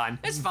light on.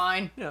 It's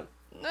fine. Yeah.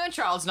 The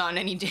child's not in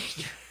any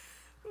danger.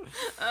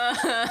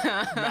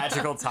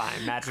 Magical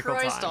time.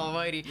 Christ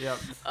almighty. Yep.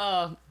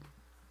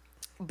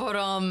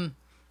 But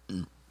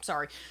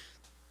sorry.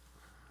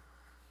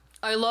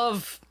 I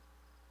love,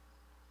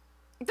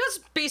 that's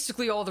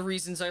basically all the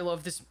reasons I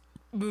love this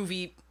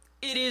movie.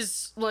 It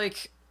is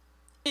like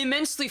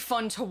immensely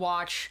fun to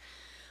watch.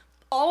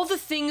 All the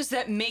things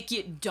that make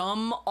it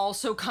dumb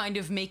also kind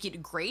of make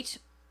it great.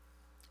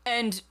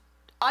 And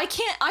I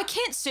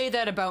can't say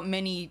that about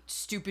many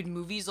stupid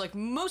movies. Like,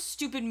 most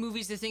stupid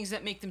movies, the things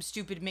that make them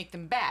stupid make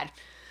them bad.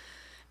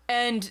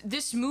 And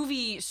this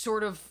movie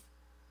sort of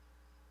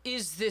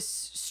is this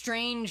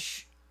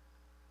strange,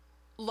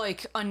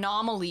 like,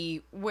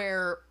 anomaly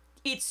where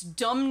its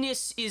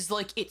dumbness is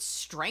like its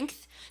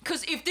strength.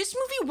 Because if this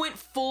movie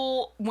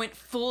went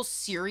full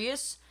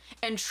serious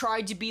and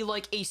tried to be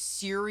like a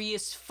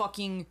serious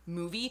fucking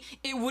movie,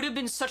 it would have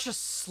been such a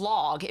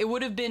slog.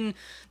 It'd be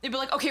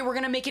like, okay, we're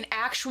gonna make an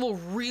actual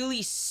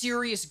really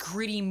serious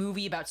gritty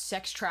movie about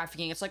sex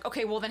trafficking. It's like,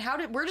 okay, well then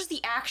where does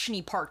the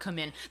actiony part come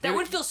in? That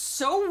would feel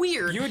so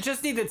weird. You would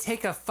just need to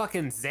take a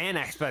fucking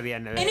Xanax by the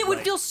end of it. And it would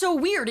feel so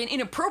weird and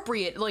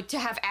inappropriate, like, to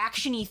have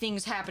actiony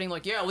things happening,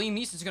 like, yeah, Liam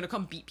Neeson's gonna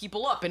come beat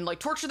people up and like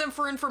torture them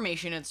for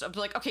information and stuff.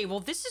 Like, okay, well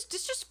this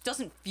just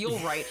doesn't feel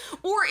right.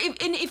 Or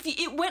if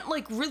it went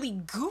like really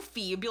goofy,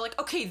 it'd be like,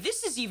 okay,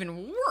 this is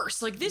even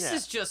worse. Like, this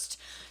is just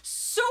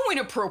so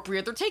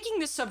inappropriate. They're taking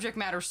this subject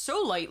matter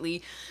so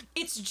lightly.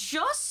 It's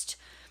just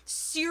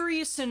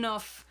serious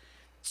enough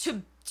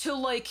to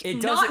like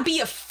not be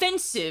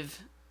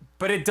offensive.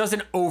 But it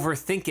doesn't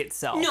overthink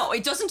itself. No,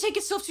 it doesn't take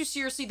itself too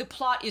seriously. The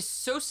plot is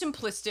so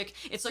simplistic.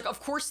 It's like, of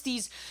course,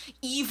 these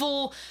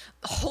evil,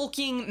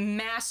 hulking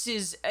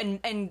masses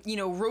and you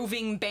know,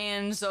 roving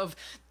bands of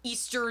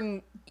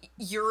Eastern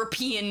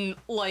European,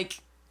 like,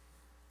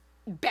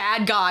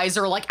 bad guys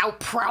are like out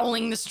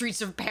prowling the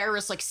streets of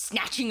Paris, like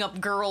snatching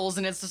up girls,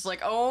 and it's just like,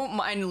 oh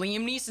my, and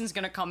Liam Neeson's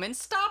gonna come and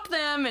stop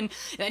them, and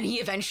then he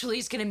eventually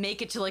is gonna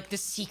make it to like the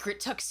secret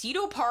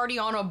tuxedo party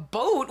on a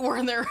boat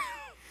where they're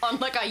on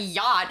like a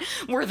yacht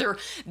where they're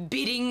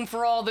bidding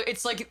for all the,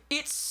 it's like,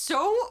 it's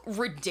so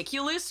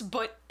ridiculous,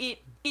 but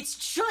it's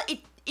just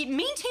it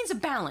maintains a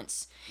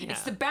balance. Yeah.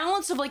 It's the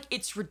balance of like,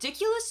 it's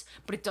ridiculous,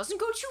 but it doesn't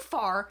go too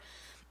far,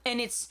 and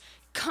it's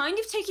kind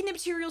of taking the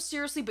material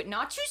seriously, but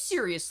not too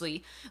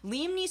seriously.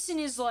 Liam Neeson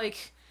is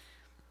like,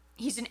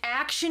 he's the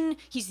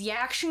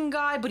action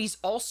guy, but he's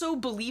also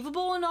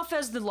believable enough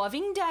as the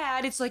loving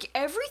dad. It's like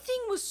everything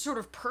was sort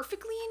of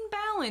perfectly in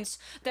balance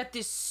that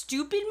this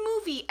stupid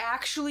movie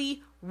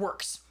actually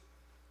works.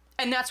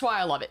 And that's why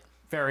I love it.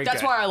 Very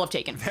That's good. why I love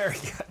Taken. Very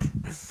good.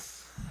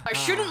 I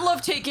shouldn't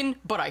love Taken,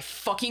 but I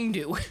fucking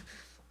do.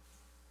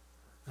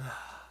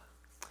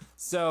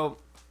 So,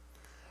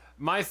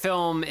 my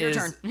film Your is...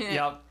 turn.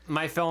 Yep.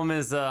 My film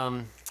is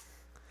a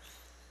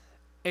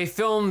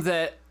film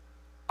that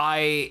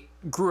I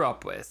grew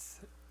up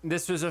with.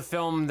 This was a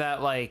film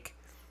that, like,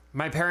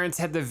 my parents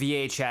had the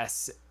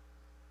VHS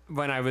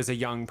when I was a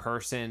young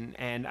person,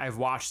 and I've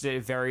watched it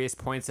at various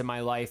points in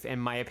my life,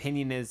 and my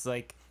opinion is,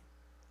 like,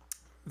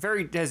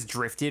 has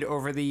drifted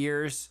over the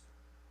years.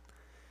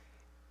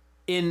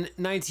 In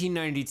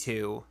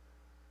 1992,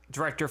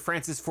 director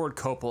Francis Ford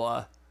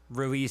Coppola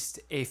released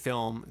a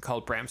film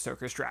called Bram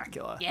Stoker's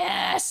Dracula.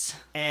 Yes.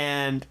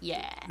 And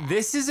Yeah.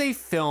 this is a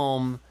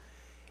film,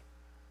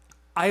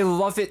 I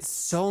love it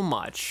so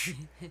much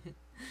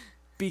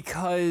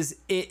because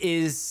it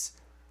is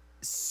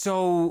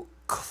so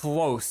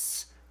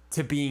close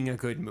to being a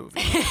good movie.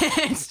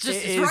 It's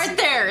right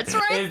there. It's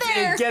right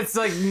there. It gets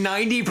like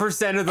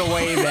 90% of the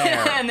way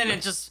there. And then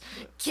it just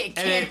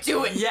can't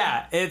do it.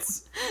 Yeah,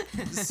 it's...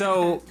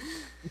 So,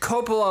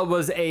 Coppola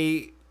was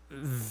a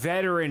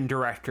veteran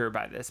director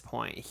by this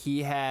point.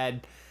 He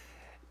had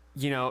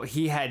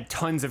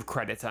tons of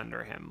credits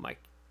under him. Like,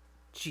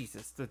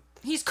 Jesus,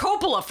 He's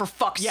Coppola, for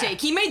fuck's Yeah. sake.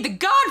 He made The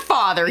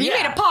Godfather. He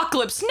Yeah. made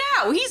Apocalypse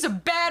Now. He's a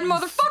bad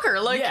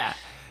motherfucker. Like, yeah.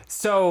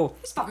 So,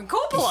 he's fucking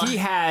Coppola. he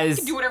has...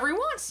 He can do whatever he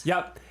wants.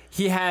 Yep.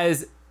 He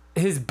has...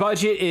 His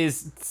budget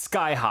is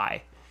sky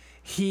high.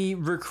 He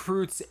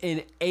recruits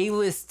an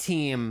A-list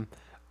team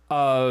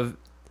of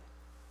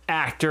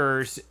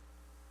actors,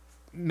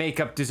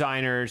 makeup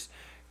designers,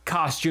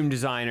 costume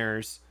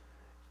designers,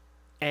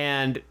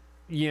 and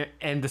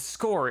the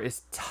score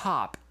is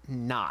top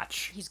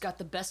notch. He's got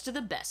the best of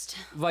the best.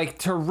 Like,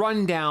 to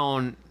run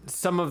down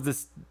some of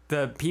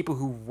the people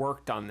who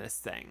worked on this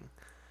thing.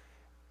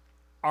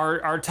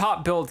 Our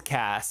top billed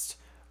cast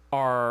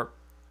are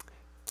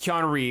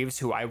Keanu Reeves,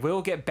 who I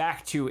will get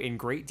back to in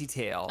great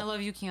detail. I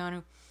love you,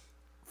 Keanu.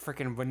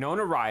 Freaking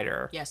Winona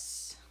Ryder.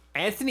 Yes.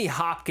 Anthony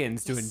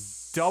Hopkins doing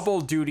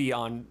double duty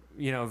on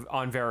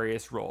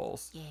various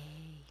roles. Yay.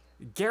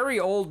 Gary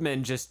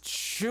Oldman just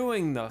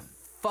chewing the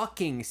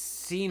fucking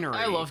scenery.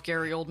 I love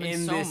Gary Oldman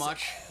in so this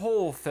much.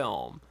 whole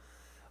film.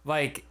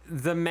 Like,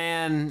 the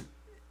man,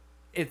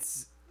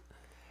 it's...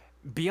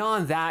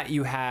 Beyond that,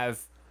 you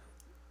have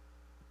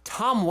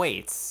Tom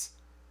Waits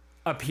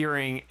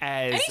appearing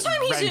as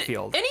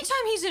Renfield.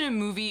 Anytime he's in a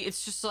movie,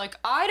 it's just like,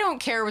 I don't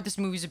care what this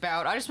movie's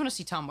about. I just want to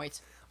see Tom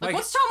Waits. Like,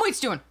 what's Tom Waits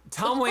doing?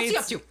 What's he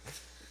up to?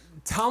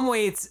 Tom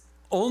Waits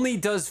only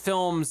does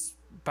films,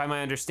 by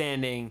my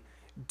understanding,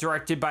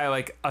 directed by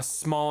like a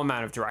small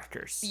amount of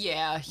directors.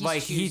 Yeah, he's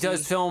like choosy. he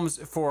does films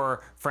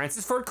for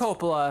Francis Ford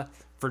Coppola,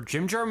 for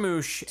Jim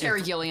Jarmusch,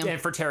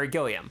 and for Terry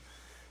Gilliam.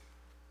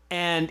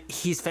 And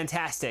he's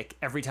fantastic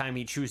every time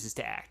he chooses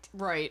to act.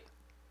 Right.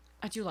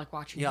 I do like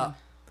watching him.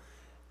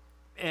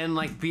 And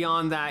like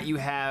beyond that, you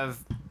have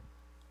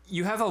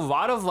a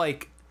lot of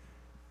like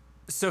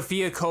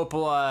Sofia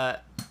Coppola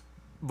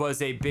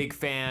was a big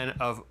fan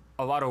of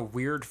a lot of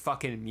weird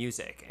fucking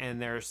music,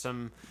 and there's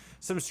some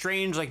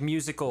strange like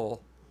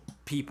musical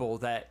people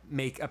that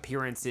make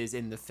appearances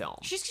in the film.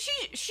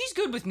 She's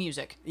good with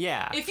music.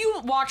 Yeah. If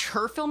you watch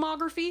her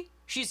filmography,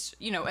 she's,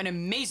 an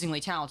amazingly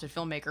talented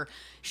filmmaker.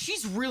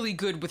 She's really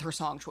good with her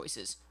song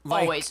choices.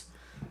 Like, always.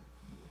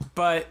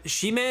 But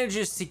she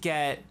manages to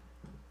get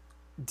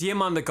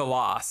Diamanda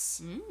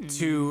Galas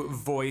to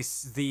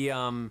voice the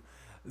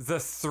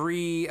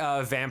three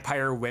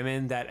vampire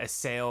women that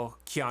assail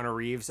Keanu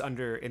Reeves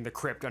in the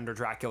crypt under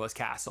Dracula's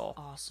castle.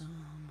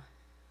 Awesome.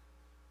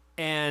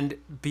 And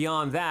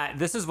beyond that,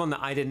 this is one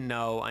that I didn't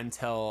know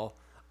until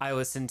I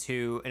listened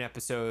to an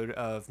episode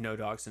of No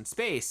Dogs in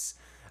Space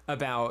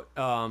about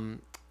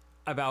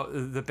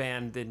the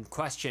band in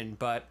question.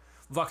 But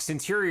Lux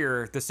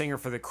Interior, the singer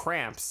for the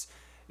Cramps,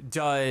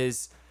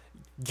 does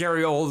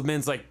Gary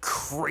Oldman's like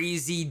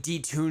crazy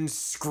detuned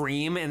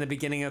scream in the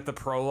beginning of the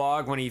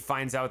prologue when he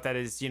finds out that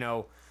his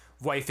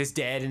wife is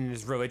dead and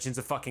his religion's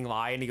a fucking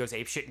lie, and he goes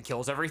apeshit and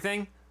kills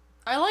everything.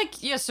 I like,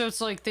 so it's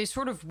like they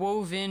sort of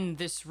wove in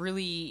this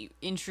really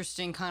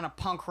interesting kind of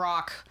punk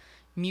rock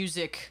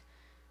music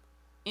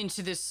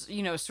into this,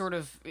 sort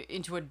of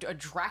into a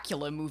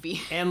Dracula movie.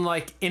 And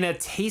like in a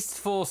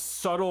tasteful,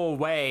 subtle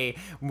way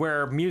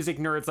where music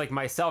nerds like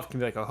myself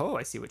can be like, oh,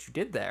 I see what you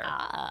did there.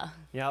 Ah.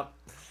 Yep.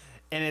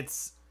 And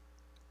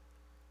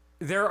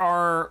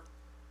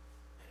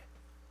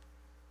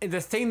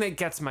the thing that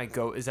gets my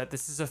goat is that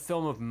this is a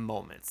film of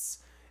moments.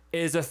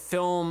 It is a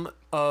film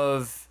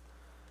of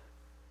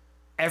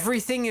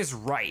everything is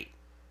right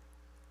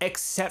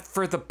except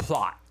for the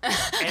plot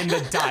and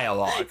the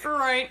dialogue.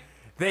 Right.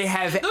 They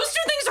have those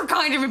two things are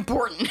kind of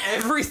important.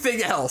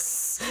 everything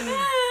else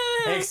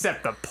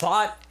except the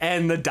plot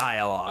and the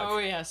dialogue. Oh,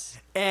 yes.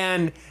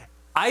 And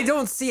I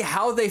don't see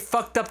how they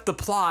fucked up the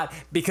plot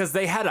because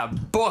they had a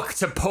book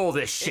to pull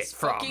this shit It's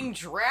from. fucking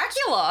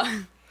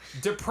Dracula.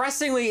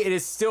 Depressingly, it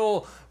is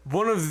still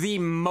one of the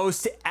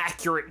most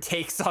accurate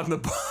takes on the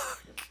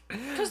book.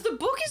 Because the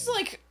book is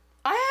like,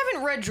 I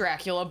haven't read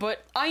Dracula,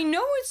 but I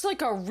know it's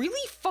like a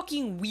really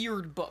fucking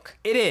weird book.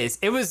 It is.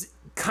 It was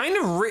kind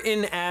of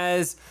written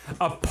as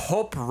a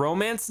pulp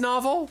romance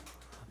novel.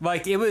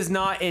 Like, it was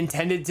not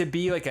intended to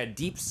be like a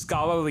deep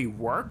scholarly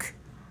work.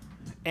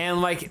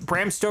 And like,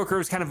 Bram Stoker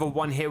was kind of a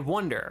one-hit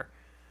wonder.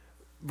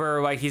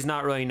 Where like, he's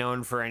not really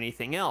known for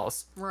anything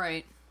else.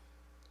 Right.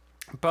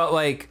 But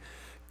like,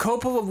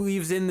 Coppola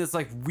weaves in this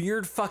like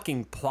weird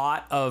fucking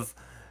plot of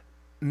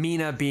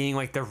Mina being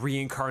like the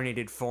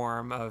reincarnated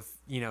form of,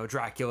 you know,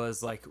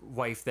 Dracula's like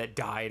wife that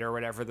died or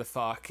whatever the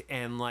fuck.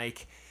 And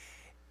like,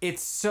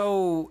 it's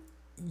so,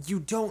 you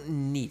don't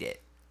need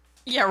it.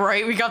 Yeah,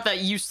 right. We got that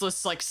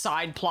useless like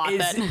side plot.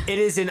 It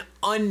is an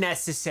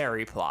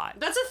unnecessary plot.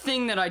 That's a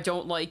thing that I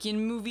don't like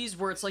in movies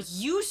where it's like,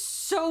 you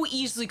so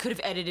easily could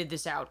have edited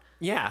this out.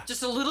 Yeah.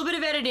 Just a little bit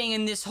of editing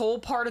and this whole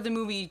part of the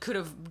movie could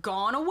have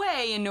gone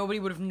away and nobody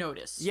would have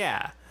noticed.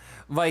 Yeah.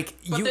 Like,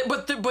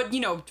 but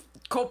you know,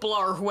 Coppola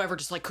or whoever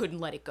just like couldn't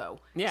let it go.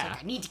 Yeah. It's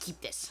like, I need to keep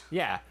this.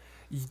 Yeah.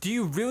 Do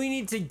you really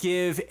need to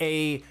give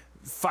a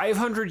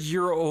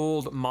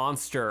 500-year-old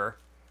monster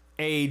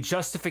a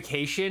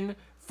justification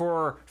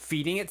for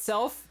feeding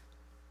itself?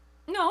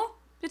 No.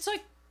 It's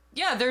like,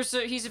 yeah,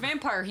 he's a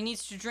vampire. He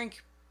needs to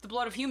drink the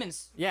blood of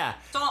humans. Yeah.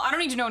 So I don't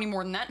need to know any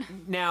more than that.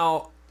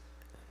 Now,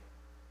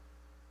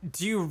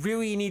 do you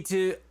really need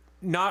to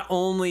not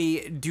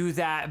only do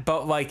that,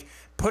 but like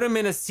put him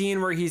in a scene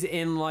where he's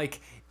in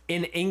like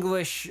an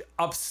English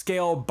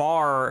upscale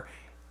bar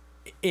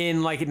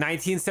in like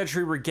 19th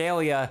century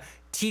regalia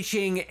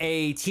teaching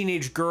a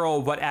teenage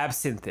girl what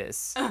absinthe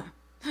is?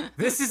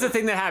 This is the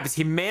thing that happens.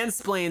 He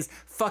mansplains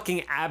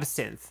fucking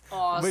absinthe,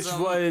 awesome. Which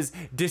was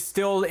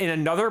distilled in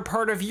another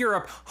part of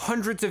Europe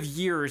hundreds of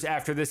years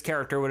after this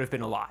character would have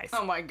been alive.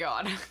 Oh my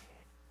god.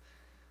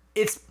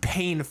 It's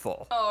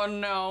painful. Oh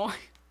no.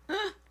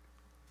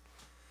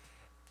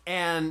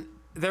 And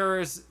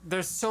there's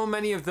so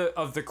many of the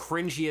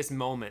cringiest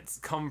moments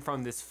come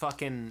from this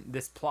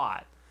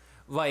plot.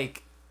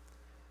 Like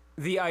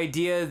the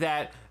idea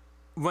that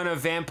when a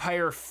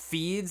vampire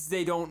feeds,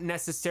 they don't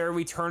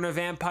necessarily turn a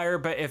vampire,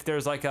 but if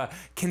there's like a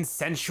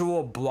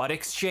consensual blood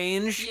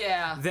exchange,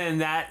 yeah, then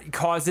that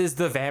causes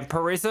the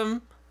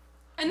vampirism.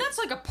 And that's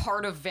like a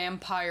part of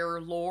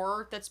vampire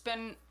lore that's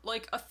been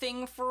like a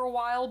thing for a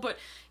while, but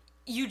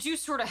you do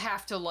sort of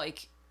have to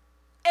like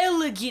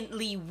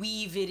elegantly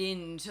weave it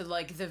into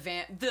like the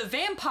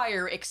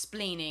vampire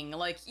explaining,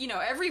 like, you know,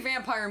 every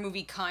vampire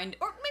movie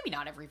or maybe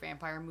not every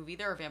vampire movie,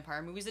 there are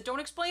vampire movies that don't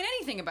explain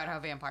anything about how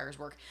vampires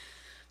work.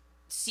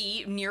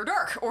 See Near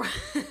Dark or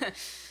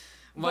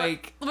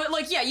like but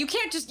like, yeah, you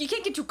can't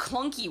get too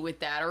clunky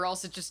with that or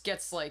else it just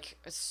gets like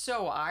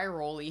so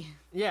eye-rolly.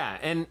 Yeah,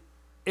 and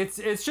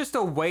it's just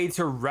a way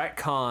to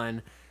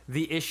retcon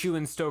the issue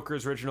in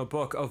Stoker's original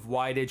book of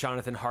why did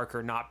Jonathan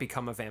Harker not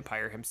become a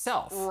vampire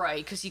himself?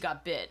 Right, because he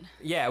got bit.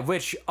 Yeah,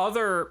 which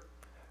other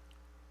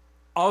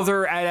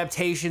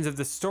adaptations of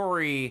the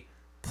story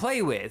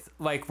play with,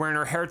 like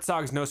Werner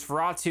Herzog's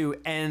Nosferatu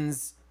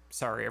ends,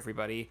 sorry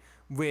everybody,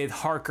 with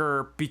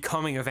Harker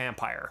becoming a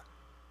vampire.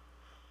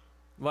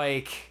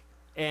 Like,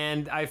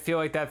 and I feel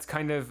like that's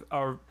kind of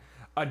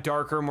a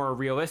darker, more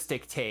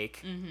realistic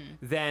take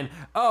than,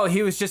 oh,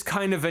 he was just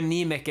kind of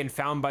anemic and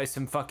found by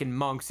some fucking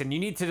monks and you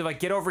need to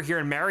like get over here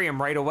and marry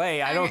him right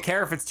away. I don't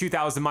care if it's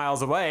 2,000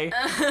 miles away.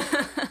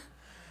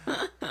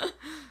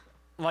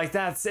 Like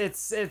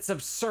it's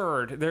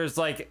absurd. There's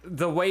like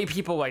the way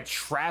people like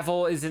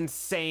travel is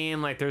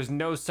insane. Like there's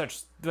no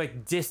such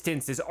like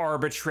distance is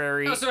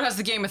arbitrary. Oh, so it has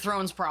the Game of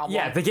Thrones problem.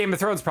 Yeah, the Game of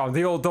Thrones problem.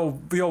 The old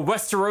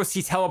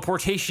Westerosi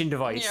teleportation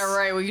device. Yeah,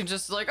 right. We could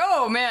just like,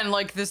 oh man,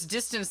 like this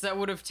distance that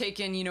would have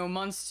taken, you know,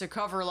 months to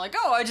cover. Like,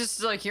 oh, I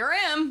just like here I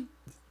am.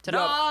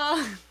 Ta-da!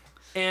 Yep.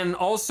 And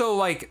also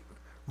like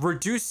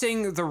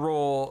reducing the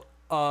role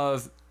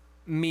of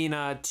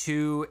Mina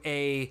to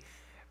a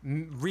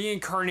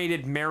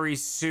reincarnated Mary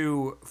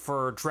Sue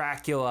for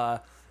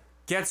Dracula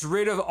gets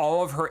rid of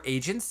all of her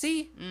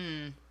agency.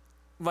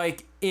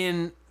 Like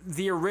in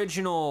the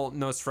original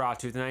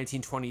Nosferatu, the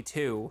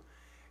 1922,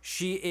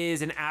 she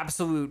is an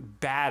absolute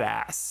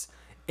badass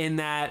in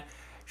that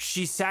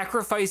she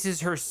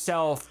sacrifices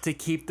herself to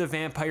keep the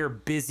vampire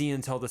busy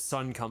until the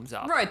sun comes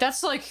up. Right,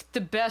 that's like the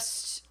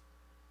best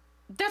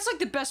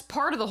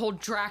part of the whole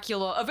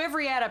Dracula, of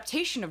every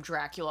adaptation of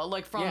Dracula,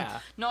 like from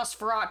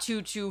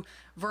Nosferatu to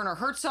Werner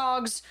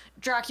Herzog's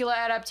Dracula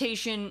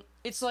adaptation.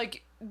 It's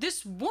like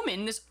this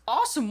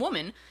awesome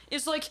woman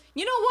is like,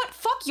 you know what?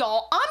 Fuck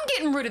y'all. I'm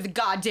getting rid of the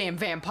goddamn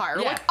vampire.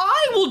 Yeah. Like,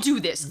 I will do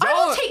this. I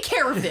will take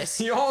care of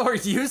this. Y'all are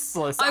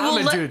useless. I'm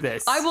gonna do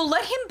this. I will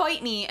let him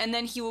bite me and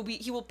then he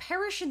will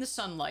perish in the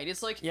sunlight.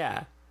 It's like,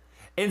 yeah.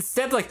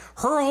 Instead, like,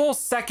 her whole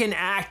second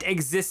act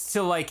exists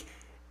to, like,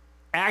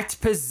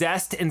 act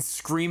possessed and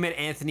scream at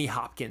Anthony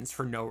Hopkins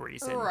for no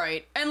reason.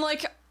 Right. And,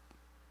 like,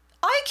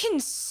 I can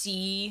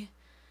see...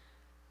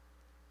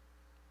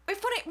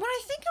 When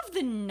I think of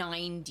the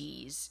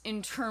 90s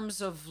in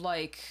terms of,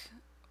 like,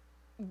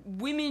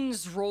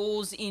 women's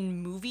roles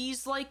in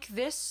movies like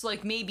this,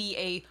 like maybe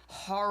a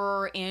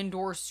horror and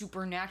or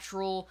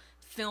supernatural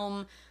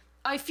film,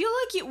 I feel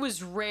like it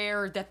was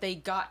rare that they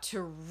got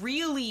to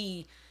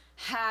really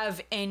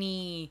have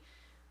any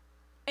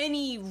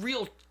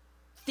real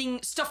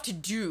stuff to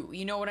do,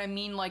 you know what I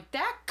mean? Like,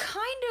 that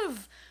kind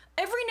of,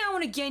 every now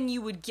and again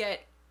you would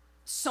get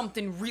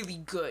something really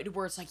good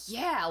where it's like,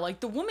 yeah, like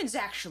the woman's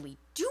actually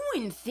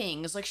doing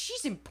things, like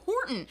she's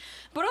important.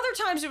 But other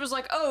times it was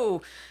like,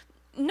 oh,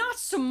 not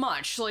so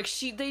much. Like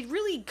they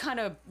really kind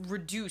of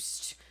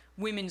reduced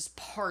women's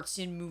parts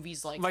in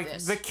movies like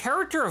this. The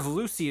character of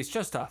Lucy is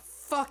just a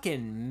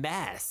fucking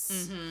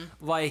mess.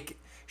 Mm-hmm. Like,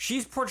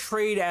 she's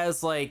portrayed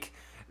as like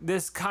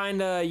this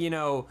kind of, you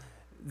know,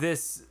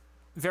 this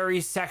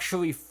very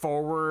sexually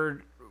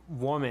forward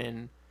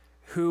woman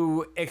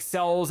who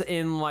excels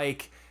in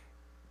like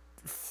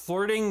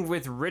flirting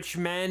with rich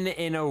men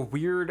in a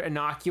weird,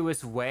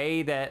 innocuous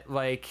way that,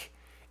 like,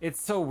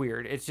 it's so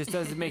weird. It just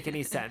doesn't make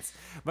any sense.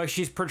 Like,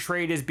 she's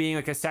portrayed as being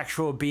like a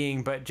sexual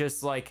being, but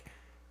just like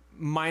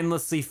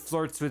mindlessly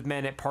flirts with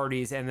men at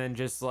parties and then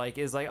just like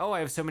is like, oh,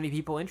 I have so many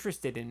people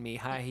interested in me.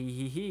 Hi,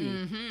 he, he.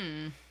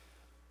 Mm-hmm.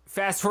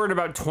 Fast forward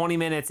about 20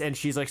 minutes and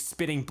she's like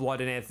spitting blood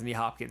in Anthony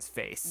Hopkins'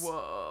 face.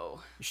 Whoa.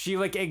 She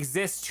like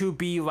exists to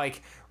be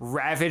like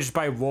ravaged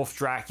by Wolf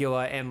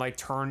Dracula and like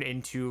turned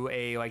into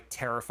a like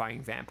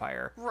terrifying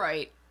vampire.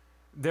 Right.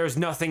 There's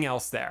nothing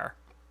else there.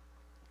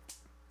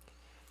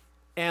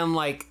 And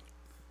like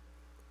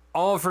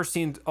all of her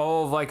scenes,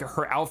 all of like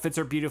her outfits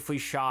are beautifully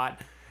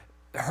shot.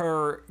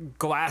 Her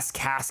glass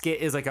casket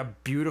is like a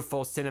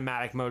beautiful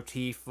cinematic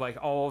motif. Like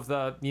all of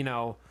the, you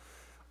know,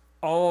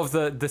 all of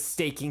the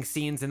staking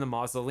scenes in the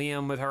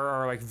mausoleum with her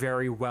are like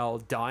very well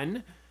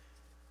done.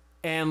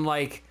 And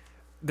like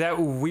that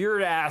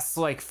weird ass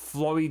like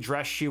flowy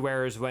dress she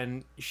wears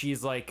when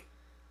she's like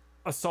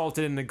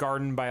assaulted in the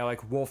garden by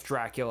like Wolf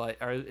Dracula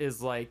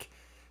is like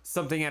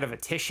something out of a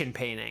Titian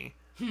painting.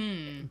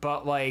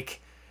 But like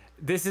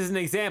this is an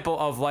example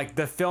of like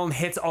the film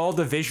hits all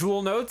the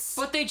visual notes,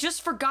 but they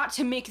just forgot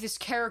to make this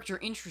character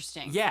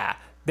interesting. Yeah.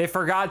 They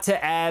forgot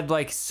to add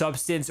like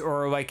substance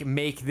or like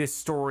make this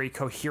story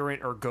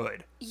coherent or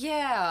good.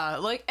 Yeah,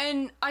 like,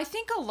 and I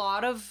think a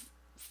lot of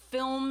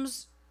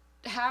films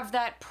have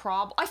that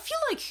problem. I feel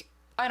like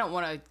I don't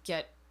want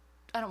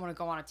to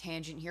go on a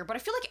tangent here, but I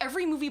feel like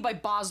every movie by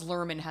Baz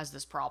Luhrmann has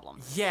this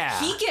problem. Yeah.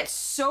 He gets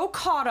so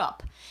caught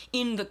up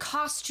in the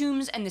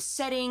costumes and the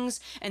settings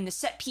and the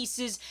set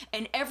pieces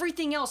and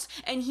everything else,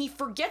 and he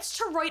forgets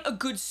to write a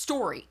good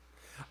story.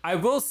 I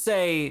will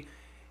say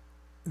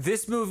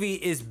this movie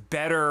is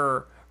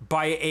better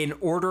by an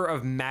order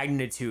of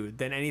magnitude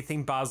than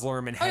anything Baz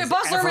Luhrmann has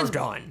ever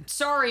done.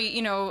 Sorry,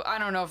 you know, I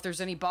don't know if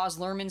there's any Baz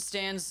Luhrmann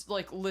stans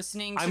like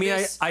listening to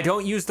this. I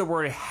don't use the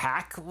word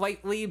hack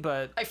lightly,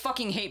 but I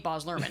fucking hate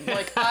Baz Luhrmann.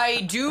 Like,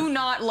 I do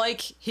not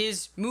like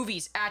his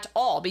movies at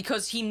all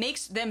because he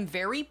makes them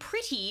very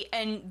pretty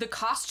and the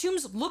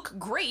costumes look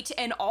great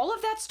and all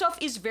of that stuff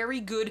is very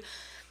good.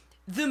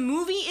 The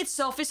movie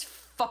itself is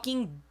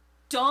fucking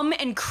dumb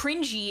and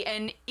cringy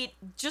and it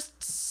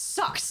just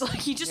sucks.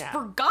 Like, he just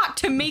forgot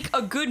to make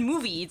a good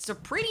movie. It's a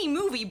pretty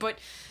movie, but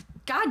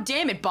god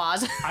damn it,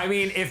 Baz. I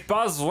mean, if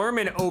Baz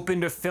Luhrmann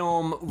opened a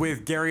film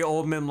with Gary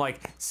Oldman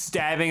like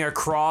stabbing a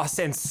cross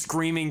and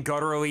screaming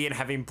gutturally and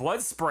having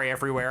blood spray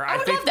everywhere, I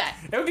think love that.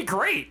 That would be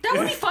great. That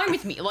would be fine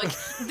with me. Like,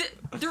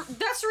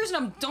 that's the reason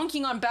I'm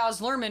dunking on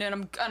Baz Luhrmann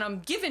and I'm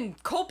giving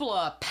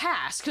Coppola a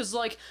pass because,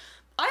 like,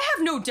 I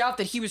have no doubt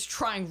that he was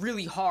trying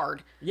really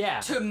hard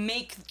to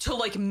make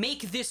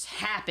this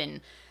happen.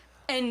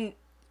 And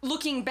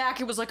looking back,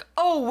 it was like,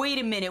 oh, wait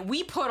a minute,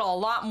 we put a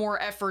lot more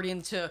effort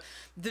into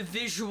the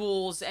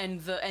visuals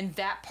and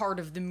that part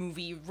of the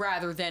movie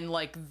rather than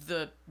like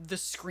the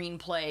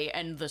screenplay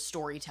and the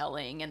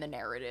storytelling and the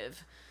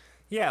narrative.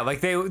 Yeah,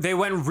 like they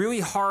went really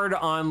hard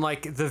on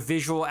like the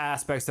visual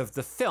aspects of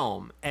the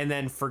film and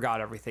then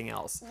forgot everything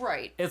else.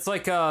 Right. It's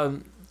like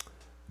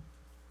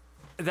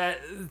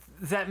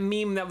that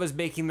meme that was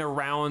making the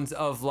rounds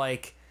of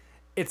like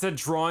it's a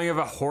drawing of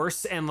a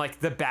horse and like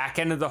the back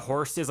end of the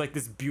horse is like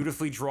this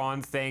beautifully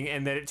drawn thing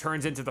and then it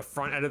turns into the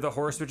front end of the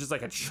horse, which is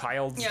like a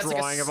child's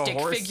drawing of a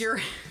horse.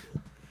 Figure.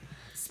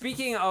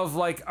 Speaking of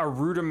like a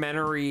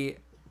rudimentary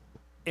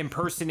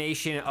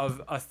impersonation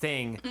of a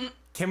thing,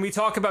 can we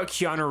talk about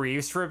Keanu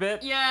Reeves for a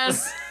bit?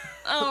 Yes.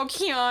 Oh,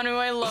 Keanu,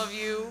 I love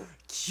you.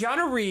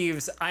 Keanu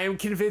Reeves, I am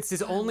convinced,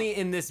 is only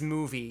in this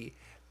movie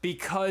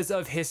because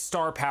of his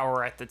star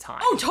power at the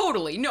time. Oh,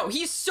 totally. No,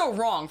 he's so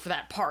wrong for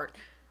that part.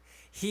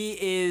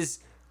 He is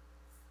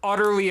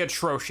utterly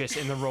atrocious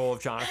in the role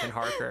of Jonathan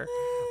Harker.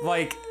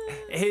 Like,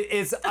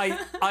 it's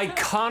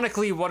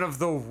iconically one of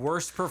the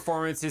worst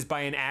performances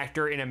by an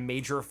actor in a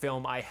major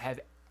film I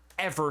have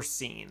ever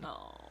seen.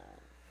 Oh,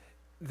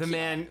 the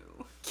man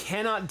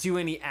cannot do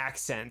any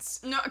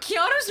accents. No,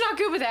 Keanu's not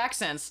good with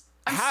accents.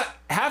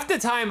 half the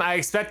time I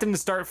expect him to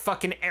start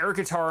fucking air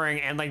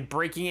guitaring and like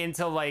breaking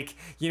into like,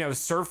 you know,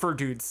 surfer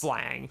dude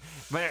slang.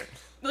 But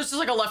This is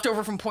like a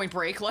leftover from Point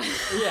Break. Like,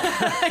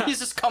 yeah. he's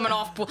just coming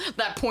off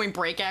that Point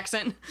Break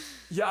accent.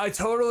 Yeah, I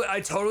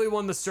totally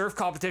won the surf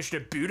competition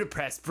at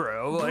Budapest,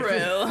 bro. Like,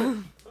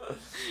 Bro.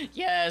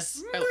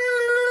 Yes.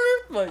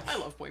 I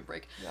love Point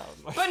Break.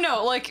 But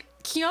no, like,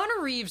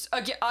 Keanu Reeves,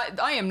 again,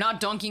 I am not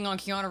dunking on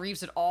Keanu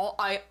Reeves at all.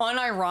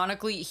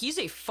 Unironically, he's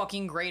a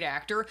fucking great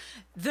actor.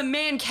 The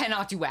man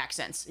cannot do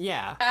accents.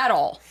 Yeah. At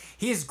all.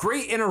 He's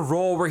great in a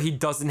role where he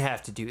doesn't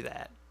have to do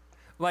that.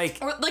 Like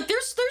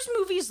There's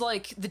movies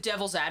like The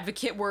Devil's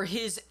Advocate where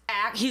his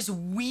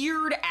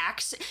weird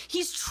accent,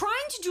 he's trying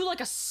to do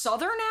like a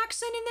southern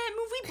accent in that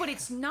movie, but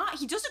it's not,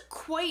 he doesn't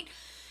quite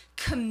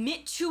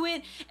commit to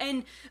it.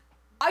 And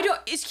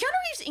is Keanu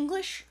Reeves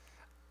English?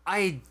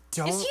 I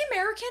don't. Is he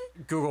American?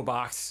 Google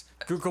Box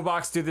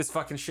do this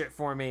fucking shit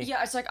for me.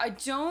 Yeah, it's like, I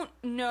don't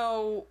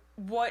know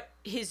what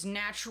his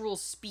natural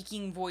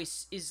speaking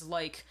voice is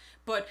like,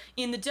 but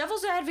in The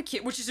Devil's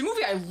Advocate, which is a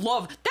movie I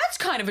love, that's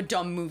kind of a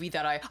dumb movie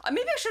that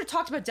maybe I should have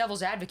talked about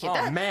Devil's Advocate.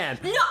 Oh, man.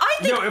 No, I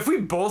think... No, if we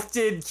both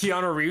did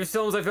Keanu Reeves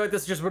films, I feel like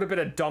this just would have been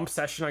a dump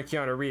session on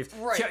Keanu Reeves.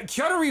 Right.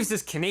 Keanu Reeves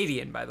is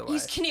Canadian, by the way.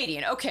 He's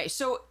Canadian. Okay,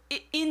 so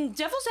in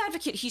Devil's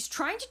Advocate, he's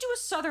trying to do a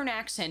southern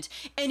accent,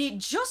 and it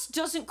just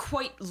doesn't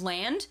quite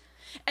land.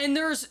 And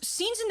there's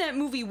scenes in that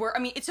movie where, I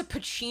mean, it's a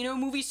Pacino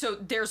movie, so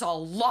there's a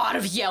lot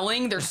of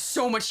yelling. There's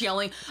so much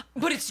yelling,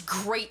 but it's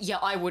great. Yeah,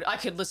 I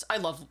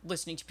love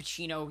listening to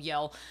Pacino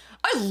yell.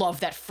 I love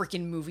that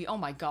freaking movie. Oh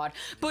my God.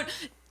 But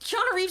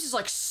Keanu Reeves is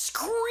like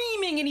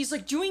screaming, and he's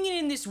like doing it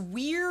in this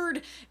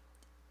weird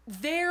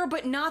there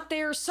but not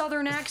there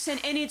southern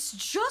accent, and it's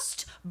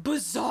just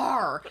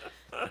bizarre.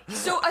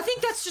 So I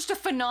think that's just a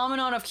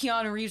phenomenon of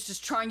Keanu Reeves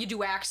just trying to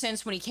do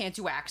accents when he can't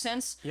do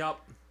accents.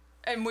 Yup.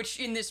 And which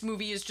in this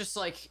movie is just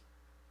like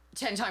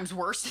 10 times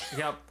worse.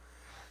 Yep.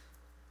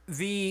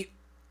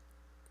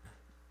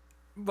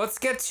 Let's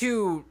get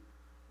to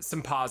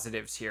some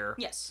positives here.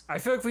 Yes. I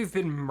feel like we've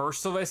been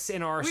merciless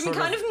in our We've been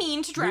kind of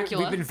mean to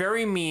Dracula. We've been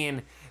very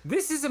mean.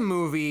 This is a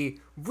movie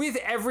with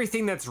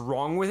everything that's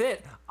wrong with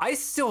it. I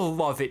still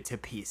love it to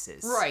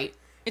pieces. Right.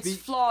 Its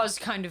flaws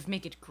kind of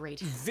make it great.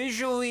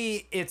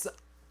 Visually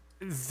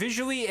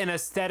and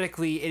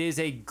aesthetically, it is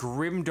a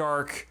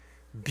grimdark,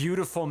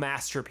 beautiful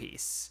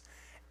masterpiece.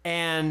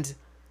 And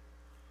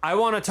I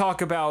want to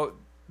talk about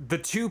the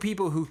two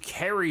people who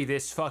carry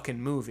this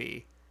fucking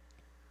movie.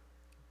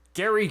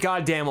 Gary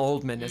goddamn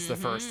Oldman is the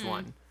first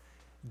one.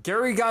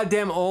 Gary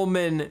goddamn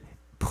Oldman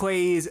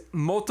plays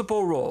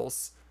multiple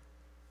roles.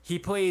 He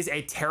plays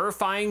a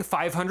terrifying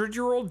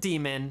 500-year-old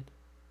demon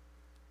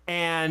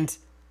and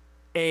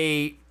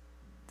a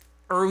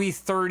early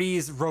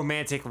 30s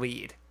romantic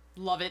lead.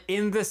 Love it.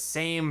 In the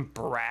same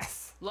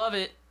breath. Love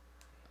it.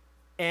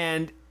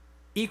 And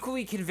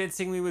equally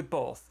convincingly with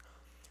both,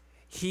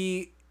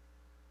 he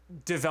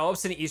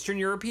develops an Eastern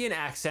European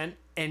accent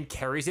and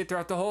carries it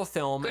throughout the whole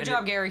film. Good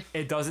job, Gary.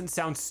 It doesn't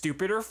sound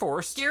stupid or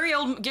forced. Gary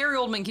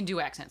Oldman can do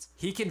accents.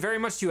 He can very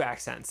much do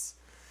accents.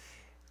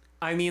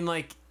 I mean,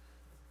 like,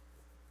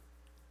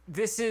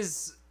 this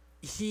is...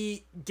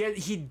 He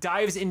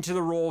dives into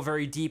the role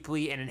very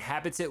deeply and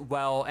inhabits it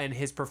well, and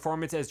his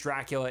performance as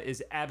Dracula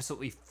is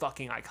absolutely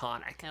fucking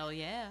iconic. Hell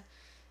yeah.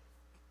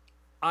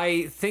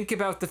 I think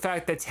about the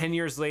fact that 10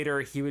 years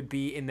later he would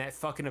be in that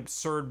fucking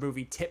absurd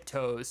movie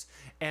Tiptoes,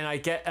 and I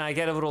get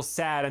a little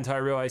sad until I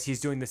realize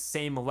he's doing the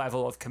same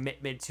level of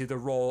commitment to the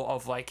role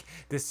of like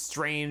this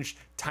strange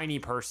tiny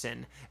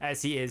person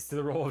as he is to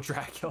the role of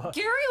Dracula.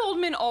 Gary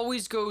Oldman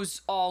always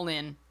goes all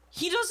in.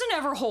 He doesn't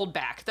ever hold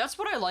back. That's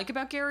what I like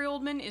about Gary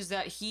Oldman, is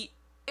that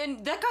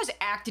and that guy's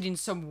acted in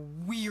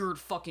some weird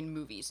fucking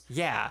movies.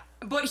 Yeah.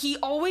 But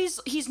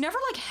he's never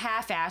like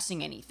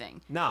half-assing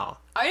anything. No.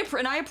 I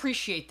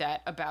appreciate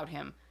that about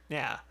him.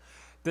 Yeah.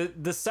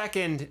 The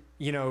second,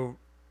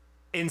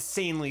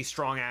 insanely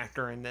strong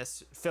actor in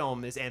this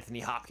film is Anthony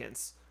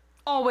Hopkins.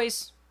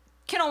 Always.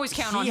 Can always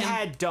count on him. He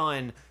had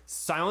done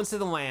Silence of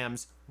the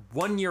Lambs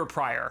 1 year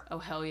prior. Oh,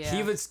 hell yeah.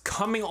 He was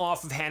coming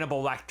off of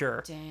Hannibal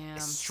Lecter. Damn.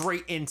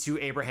 Straight into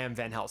Abraham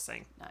Van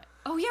Helsing.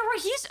 Oh, yeah, right.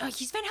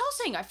 He's Van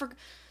Helsing. I forgot.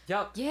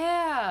 Yep.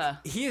 Yeah.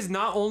 He is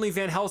not only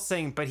Van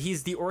Helsing, but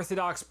he's the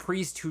Orthodox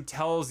priest who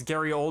tells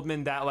Gary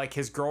Oldman that like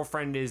his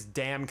girlfriend is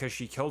damned because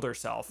she killed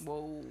herself.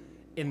 Whoa.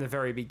 In the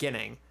very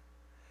beginning.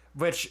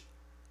 Which,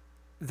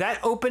 that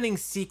opening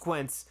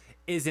sequence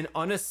is an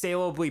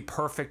unassailably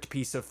perfect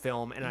piece of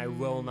film, and I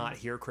will not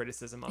hear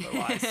criticism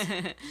otherwise.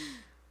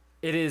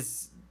 It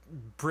is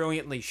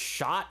brilliantly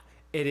shot.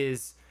 It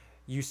is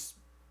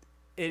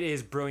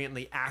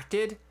brilliantly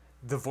acted.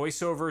 The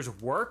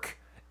voiceovers work.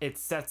 It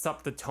sets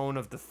up the tone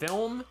of the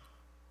film.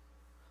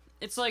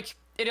 It's like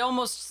it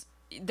almost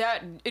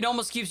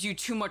gives you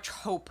too much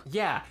hope.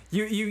 Yeah,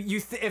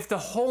 if the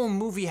whole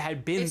movie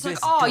had been it's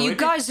this like, oh, good, you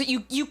guys,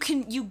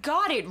 you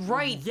got it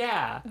right.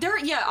 Yeah.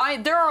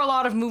 There are a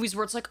lot of movies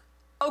where it's like,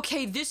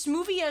 okay, this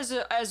movie as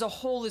a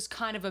whole is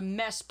kind of a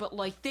mess, but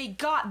like they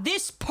got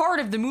this part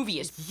of the movie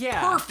is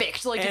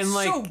perfect. Like, and it's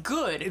like, so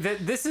good.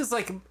 This is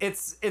like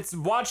it's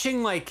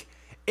watching like.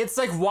 It's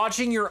like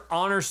watching your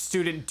honor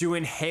student do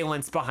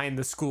inhalants behind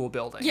the school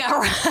building. Yeah,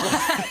 right.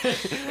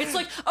 It's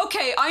like,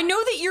 okay, I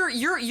know that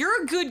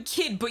you're a good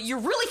kid, but you're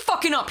really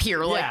fucking up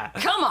here. Like,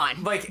 come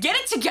on, like, get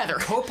it together.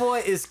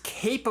 Coppola is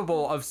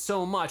capable of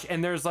so much,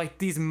 and there's like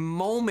these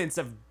moments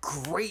of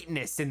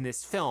greatness in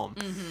this film.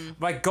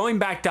 Like going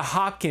back to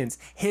Hopkins,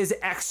 his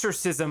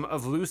exorcism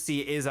of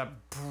Lucy is a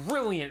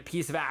brilliant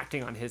piece of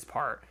acting on his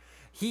part.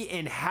 He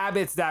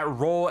inhabits that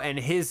role, and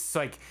his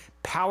like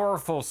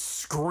powerful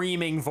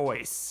screaming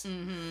voice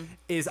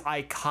is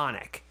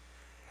iconic.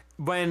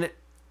 When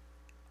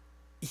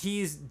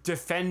he's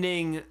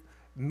defending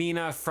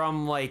Mina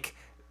from like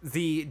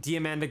the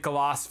Diamanda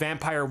Galas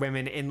vampire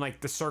women in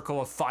like the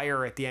Circle of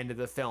Fire at the end of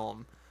the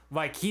film,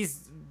 like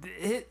he's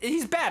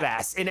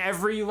badass in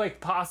every like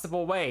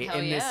possible way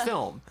in this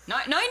film.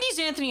 90s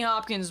Anthony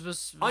Hopkins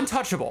was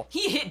untouchable.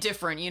 He hit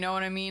different, you know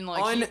what I mean?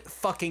 Like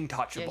unfucking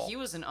touchable. Yeah, he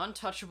was an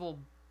untouchable.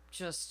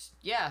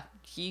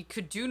 He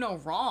could do no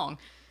wrong.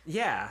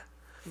 Yeah.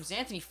 It was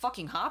Anthony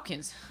fucking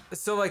Hopkins.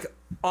 So, like,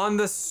 on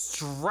the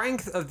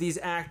strength of these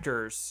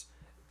actors,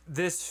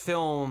 this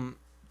film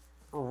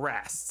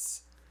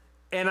rests.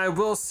 And I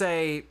will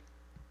say,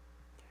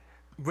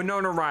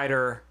 Winona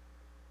Ryder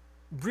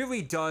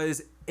really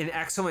does an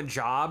excellent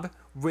job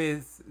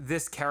with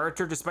this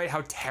character, despite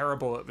how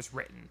terrible it was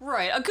written.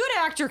 Right, a good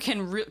actor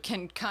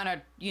can kind of,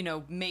 you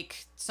know,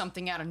 make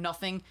something out of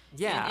nothing.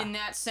 Yeah. In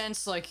that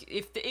sense, like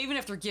even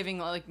if they're giving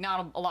like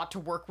not a lot to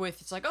work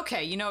with, it's like,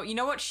 okay, you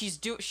know what,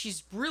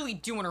 she's really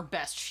doing her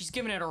best. She's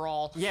giving it her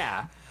all.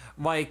 Yeah,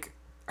 like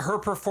her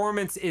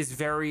performance is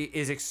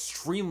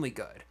extremely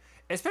good,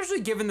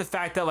 especially given the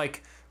fact that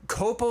like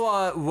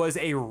Coppola was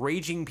a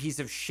raging piece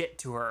of shit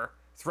to her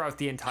throughout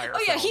the entire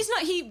film. Yeah, he's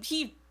not.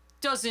 He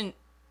doesn't.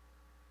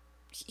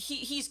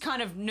 He's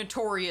kind of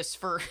notorious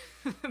for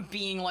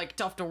being like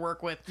tough to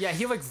work with. Yeah,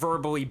 he like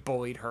verbally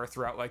bullied her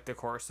throughout like the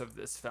course of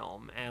this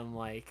film, and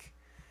like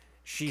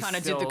she kind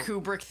of did the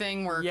Kubrick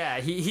thing where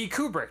he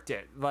Kubricked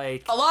it.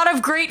 Like a lot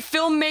of great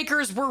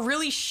filmmakers were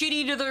really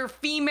shitty to their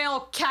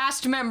female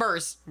cast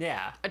members.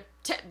 Yeah,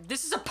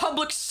 this is a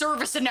public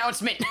service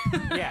announcement.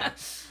 Yeah,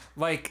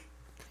 like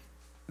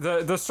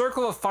the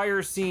Circle of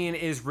Fire scene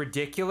is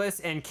ridiculous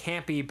and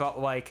campy,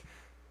 but like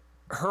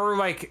her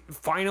like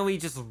finally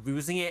just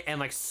losing it and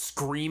like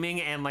screaming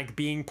and like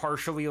being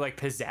partially like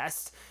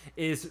possessed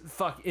is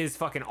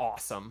fucking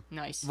awesome.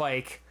 Nice.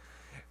 Like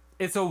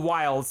it's a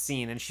wild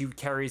scene and she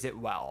carries it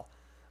well.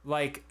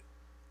 Like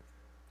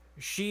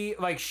she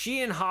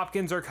and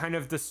Hopkins are kind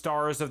of the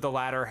stars of the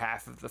latter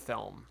half of the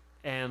film,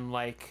 and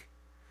like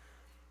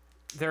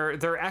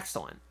they're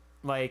excellent.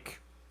 Like,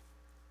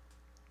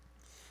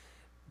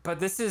 but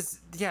this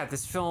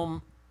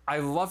film, I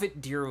love it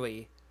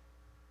dearly,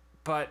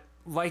 but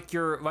like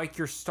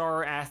your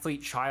star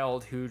athlete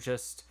child who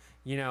just,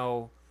 you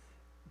know,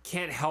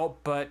 can't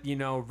help but, you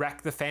know,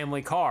 wreck the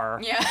family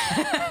car. Yeah.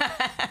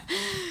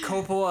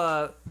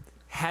 Coppola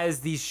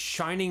has these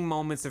shining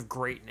moments of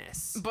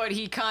greatness, but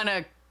he kind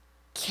of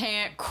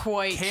can't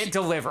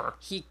deliver.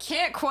 He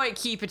can't quite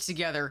keep it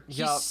together.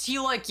 He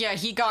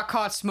got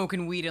caught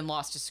smoking weed and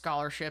lost his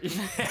scholarship.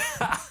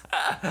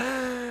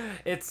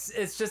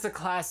 It's just a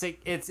classic.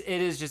 It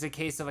is just a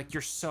case of like,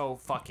 you're so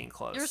fucking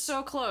close. You're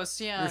so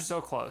close, yeah. You're so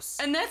close.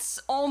 And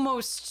that's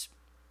almost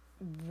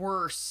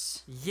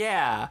worse.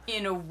 Yeah.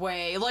 In a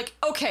way. Like,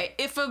 okay,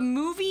 if a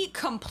movie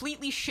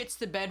completely shits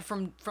the bed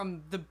from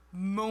the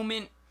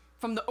moment,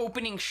 from the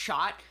opening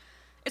shot,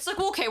 it's like,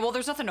 well, okay, well,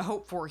 there's nothing to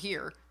hope for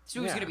here. This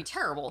movie's gonna be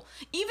terrible.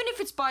 Even if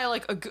it's by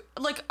like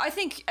I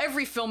think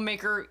every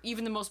filmmaker,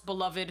 even the most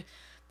beloved,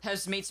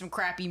 has made some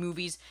crappy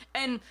movies,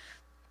 and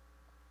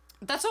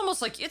that's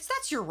almost like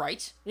that's your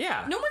right.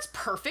 Yeah. No one's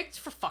perfect,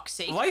 for fuck's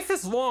sake. Life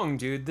is long,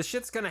 dude. The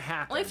shit's gonna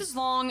happen. Life is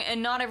long,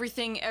 and not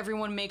everything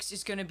everyone makes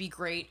is gonna be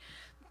great,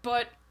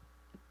 but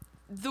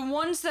the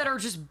ones that are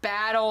just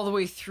bad all the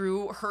way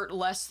through hurt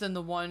less than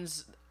the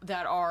ones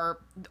that are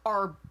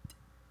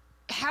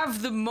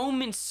have the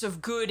moments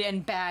of good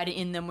and bad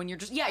in them when you're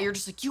just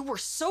like, you were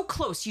so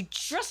close. You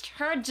just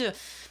had to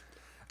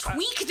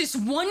tweak this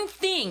one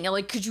thing.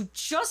 Like, could you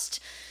just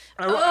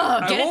get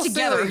it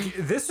together? Say, like,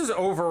 this was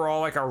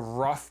overall like a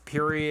rough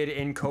period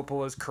in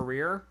Coppola's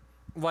career.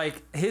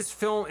 Like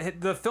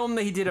the film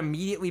that he did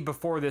immediately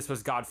before this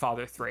was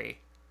Godfather 3.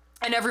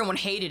 And everyone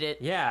hated it.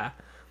 Yeah.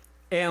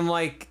 And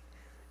like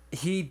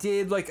he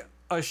did like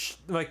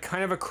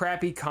kind of a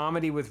crappy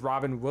comedy with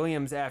Robin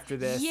Williams after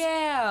this.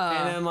 Yeah.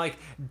 And then like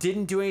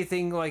didn't do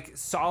anything like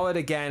solid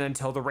again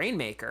until The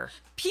Rainmaker.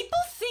 People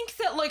think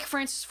that like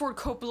Francis Ford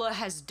Coppola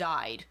has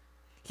died.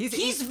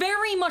 He's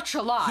very much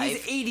alive.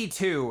 He's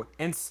 82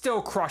 and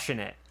still crushing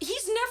it.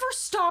 He's never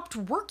stopped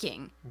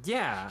working.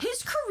 Yeah.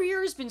 His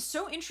career has been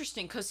so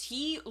interesting because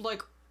he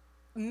like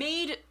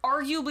made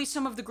arguably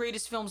some of the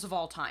greatest films of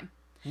all time.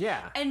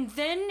 Yeah. And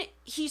then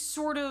he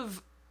sort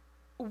of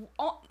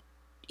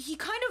he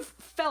kind of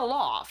fell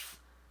off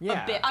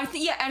Yeah. a bit.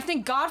 I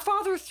think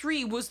Godfather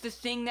 3 was the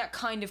thing that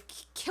kind of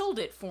killed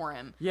it for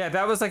him. Yeah,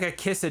 that was like a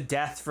kiss of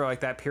death for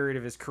like that period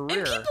of his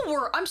career. And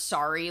I'm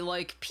sorry,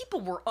 like, people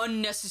were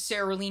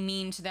unnecessarily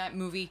mean to that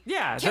movie.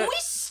 Yeah. Can we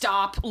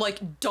stop,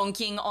 like,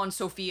 dunking on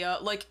Sophia?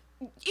 Like,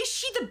 is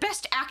she the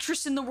best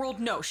actress in the world?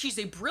 No, she's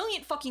a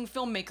brilliant fucking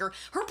filmmaker.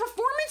 Her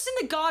performance in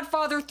The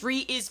Godfather 3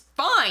 is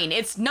fine.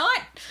 It's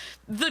not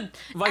the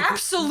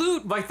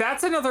absolute... Like,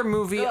 that's another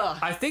movie. Ugh.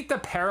 I think the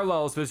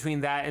parallels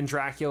between that and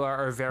Dracula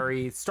are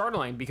very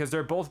startling because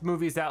they're both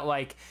movies that,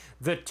 like,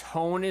 the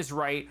tone is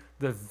right,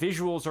 the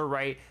visuals are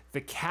right,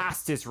 the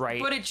cast is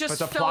right, but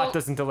the plot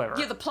doesn't deliver.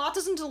 Yeah, the plot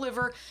doesn't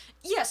deliver.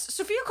 Yes,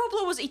 Sofia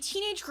Coppola was a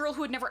teenage girl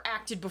who had never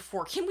acted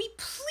before. Can we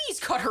please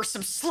cut her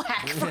some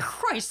slack, for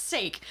Christ's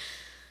sake?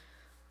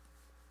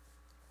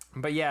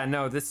 But yeah,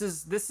 no, this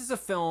is a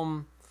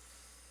film.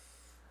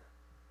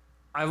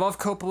 I love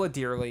Coppola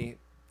dearly.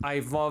 I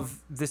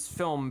love this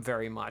film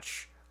very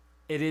much.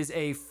 It is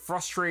a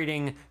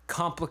frustrating,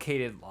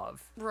 complicated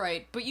love.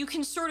 Right, but you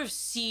can sort of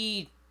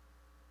see...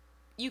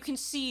 You can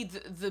see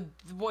the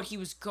what he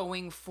was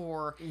going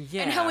for,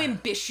 yeah, and how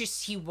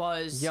ambitious he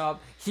was. Yup,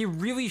 he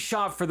really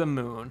shot for the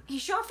moon. He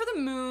shot for the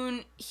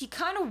moon. He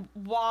kind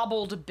of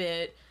wobbled a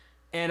bit.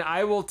 And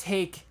I will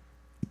take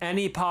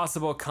any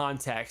possible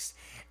context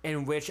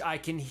in which I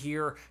can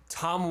hear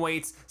Tom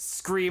Waits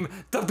scream,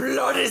 "The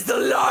blood is the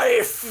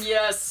life!"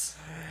 Yes.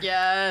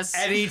 Yes.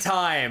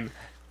 Anytime.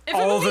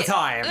 All the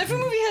time. If a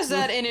movie has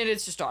that in it,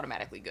 it's just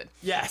automatically good.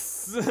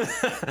 Yes.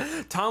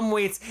 Tom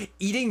Waits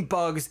eating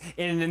bugs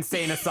in an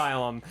insane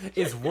asylum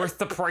is worth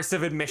the price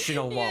of admission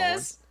alone.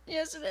 Yes.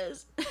 Yes, it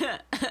is.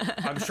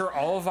 I'm sure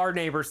all of our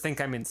neighbors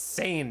think I'm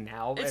insane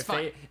now. It's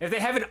fine. If they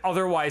haven't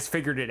otherwise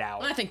figured it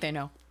out. I think they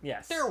know.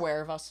 Yes. They're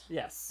aware of us.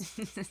 Yes.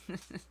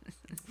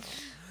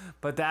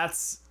 But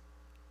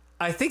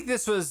I think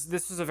this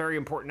was a very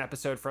important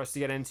episode for us to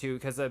get into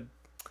because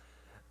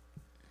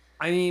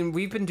I mean,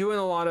 we've been doing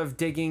a lot of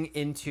digging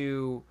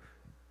into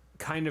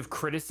kind of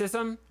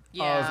criticism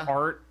of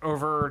art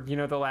over,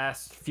 the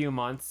last few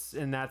months,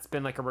 and that's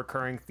been like a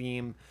recurring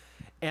theme.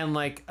 And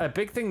like a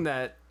big thing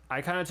that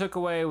I kind of took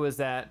away was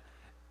that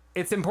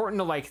it's important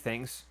to like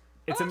things.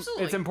 It's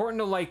important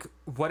to like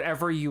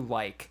whatever you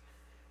like.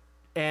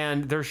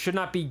 And there should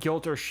not be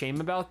guilt or shame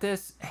about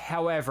this.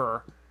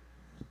 However,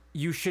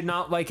 you should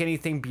not like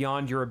anything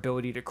beyond your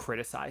ability to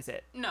criticize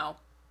it. No.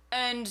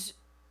 And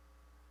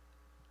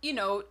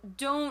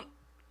don't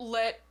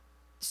let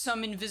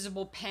some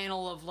invisible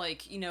panel of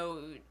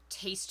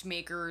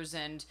tastemakers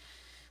and,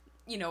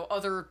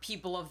 other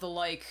people of the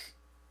like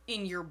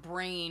in your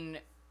brain.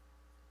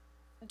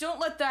 Don't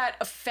let that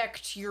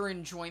affect your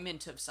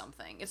enjoyment of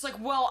something. It's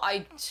like, well,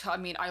 I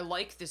mean, I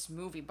like this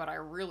movie, but I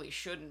really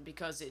shouldn't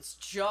because it's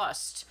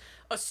just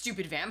a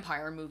stupid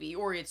vampire movie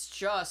or it's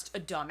just a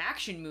dumb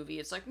action movie.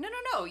 It's like,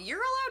 no. You're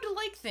allowed to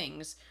like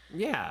things.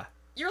 Yeah.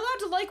 You're allowed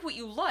to like what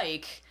you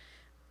like.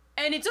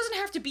 And it doesn't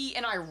have to be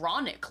an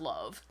ironic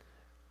love.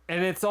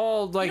 And it's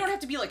all like... You don't have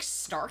to be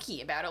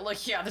snarky about it.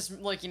 Like, yeah, this,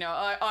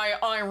 I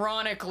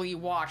ironically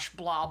watch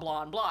blah,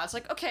 blah, and blah. It's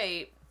like,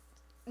 okay,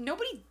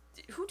 nobody...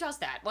 Who does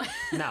that?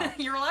 No.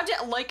 You're allowed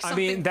to like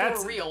something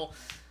for real.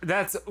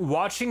 That's...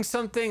 Watching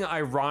something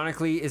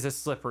ironically is a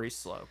slippery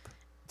slope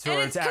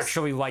towards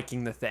actually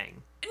liking the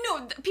thing.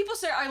 No, people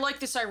say, I like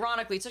this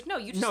ironically. It's like, no,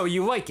 you just... No,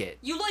 you like it.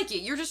 You like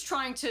it. You're just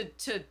trying to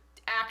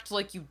act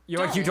like you You're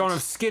don't. like you don't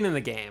have skin in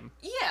the game.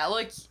 Yeah,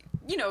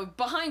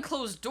 behind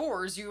closed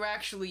doors, you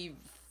actually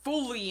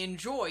fully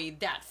enjoy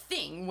that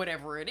thing,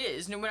 whatever it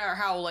is, no matter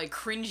how,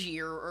 cringy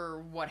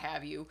or what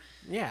have you.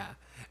 Yeah.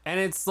 And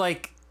it's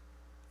like,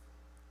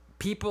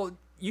 people,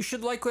 you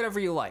should like whatever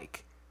you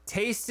like.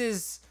 Taste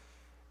is,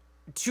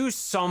 to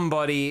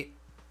somebody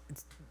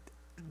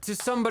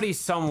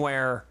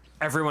somewhere,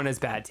 everyone has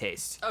bad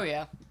taste. Oh,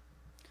 yeah.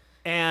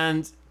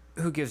 And...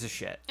 who gives a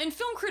shit? And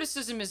film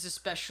criticism is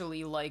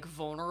especially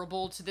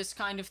vulnerable to this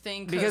kind of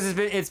thing because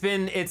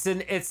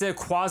it's a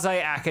quasi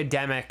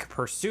academic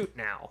pursuit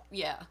now.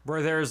 Yeah.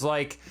 Where there's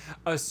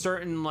a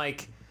certain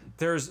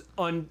there's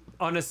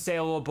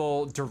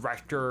unassailable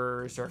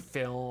directors or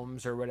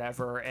films or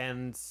whatever,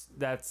 and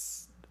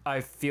that's,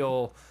 I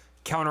feel,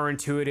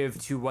 counterintuitive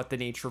to what the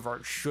nature of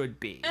art should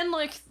be. And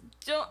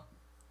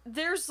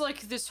there's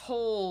this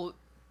whole,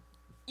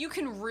 you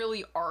can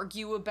really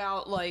argue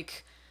about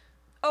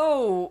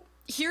oh,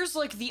 here's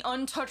the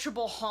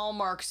untouchable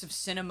hallmarks of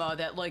cinema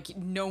that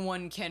no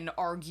one can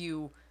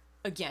argue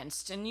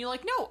against, and you're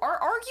no,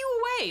 argue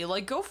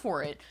away, go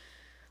for it.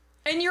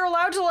 And you're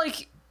allowed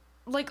to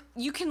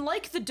you can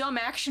like the dumb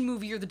action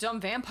movie or the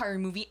dumb vampire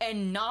movie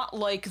and not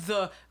like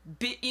the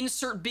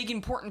insert big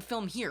important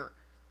film here.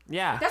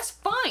 Yeah, that's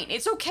fine.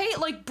 It's okay.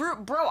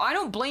 Bro, I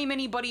don't blame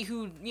anybody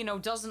who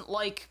doesn't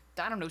like,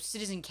 I don't know,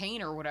 Citizen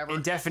Kane or whatever.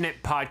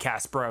 Indefinite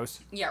podcast bros.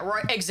 Yeah,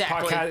 right,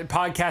 exactly.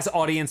 Podcast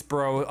audience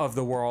bro of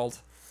the world.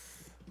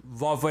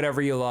 Love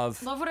whatever you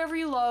love. Love whatever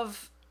you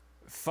love.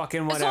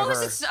 Fucking whatever.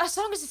 As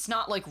long as it's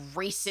not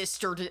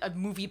racist or a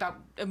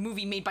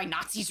movie made by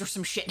Nazis or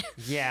some shit.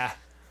 Yeah.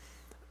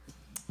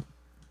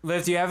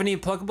 Liv, do you have any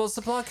pluggables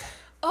to plug?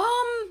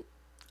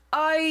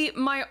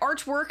 My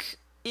artwork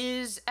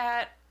is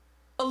at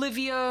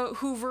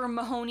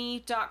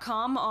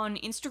oliviahoovermahoney.com on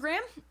Instagram,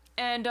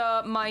 and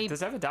my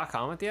Does it have a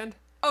 .com at the end?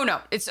 oh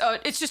no, it's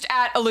just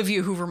at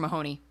Olivia Hoover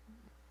Mahoney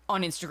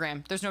on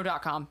Instagram. There's no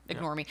 .com.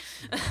 Ignore me.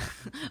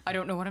 I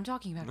don't know what I'm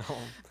talking about.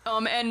 No.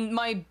 And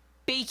my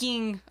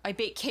baking, I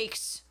bake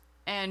cakes,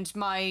 and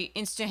my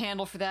Insta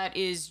handle for that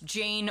is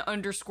Jane_Dough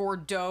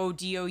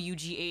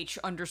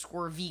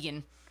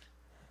DOUGH_vegan.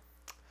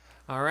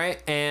 All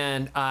right,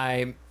 and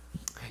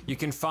you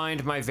can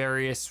find my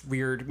various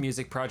weird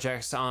music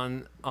projects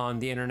on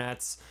the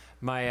internets.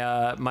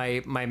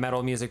 My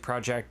metal music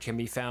project can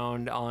be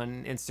found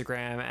on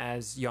Instagram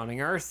as Yawning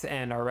Earth,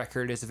 and our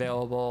record is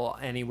available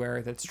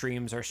anywhere that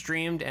streams are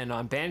streamed and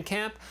on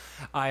Bandcamp.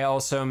 I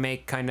also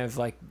make kind of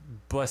like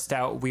blissed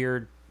out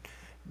weird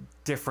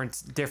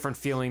different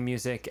feeling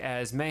music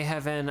as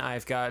Mayheaven.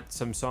 I've got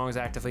some songs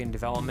actively in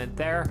development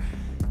there.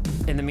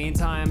 In the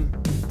meantime,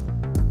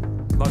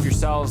 love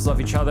yourselves, love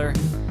each other,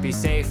 be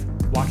safe,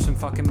 watch some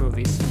fucking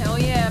movies. Hell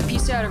yeah.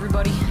 Peace out,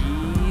 everybody.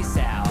 Peace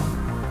out.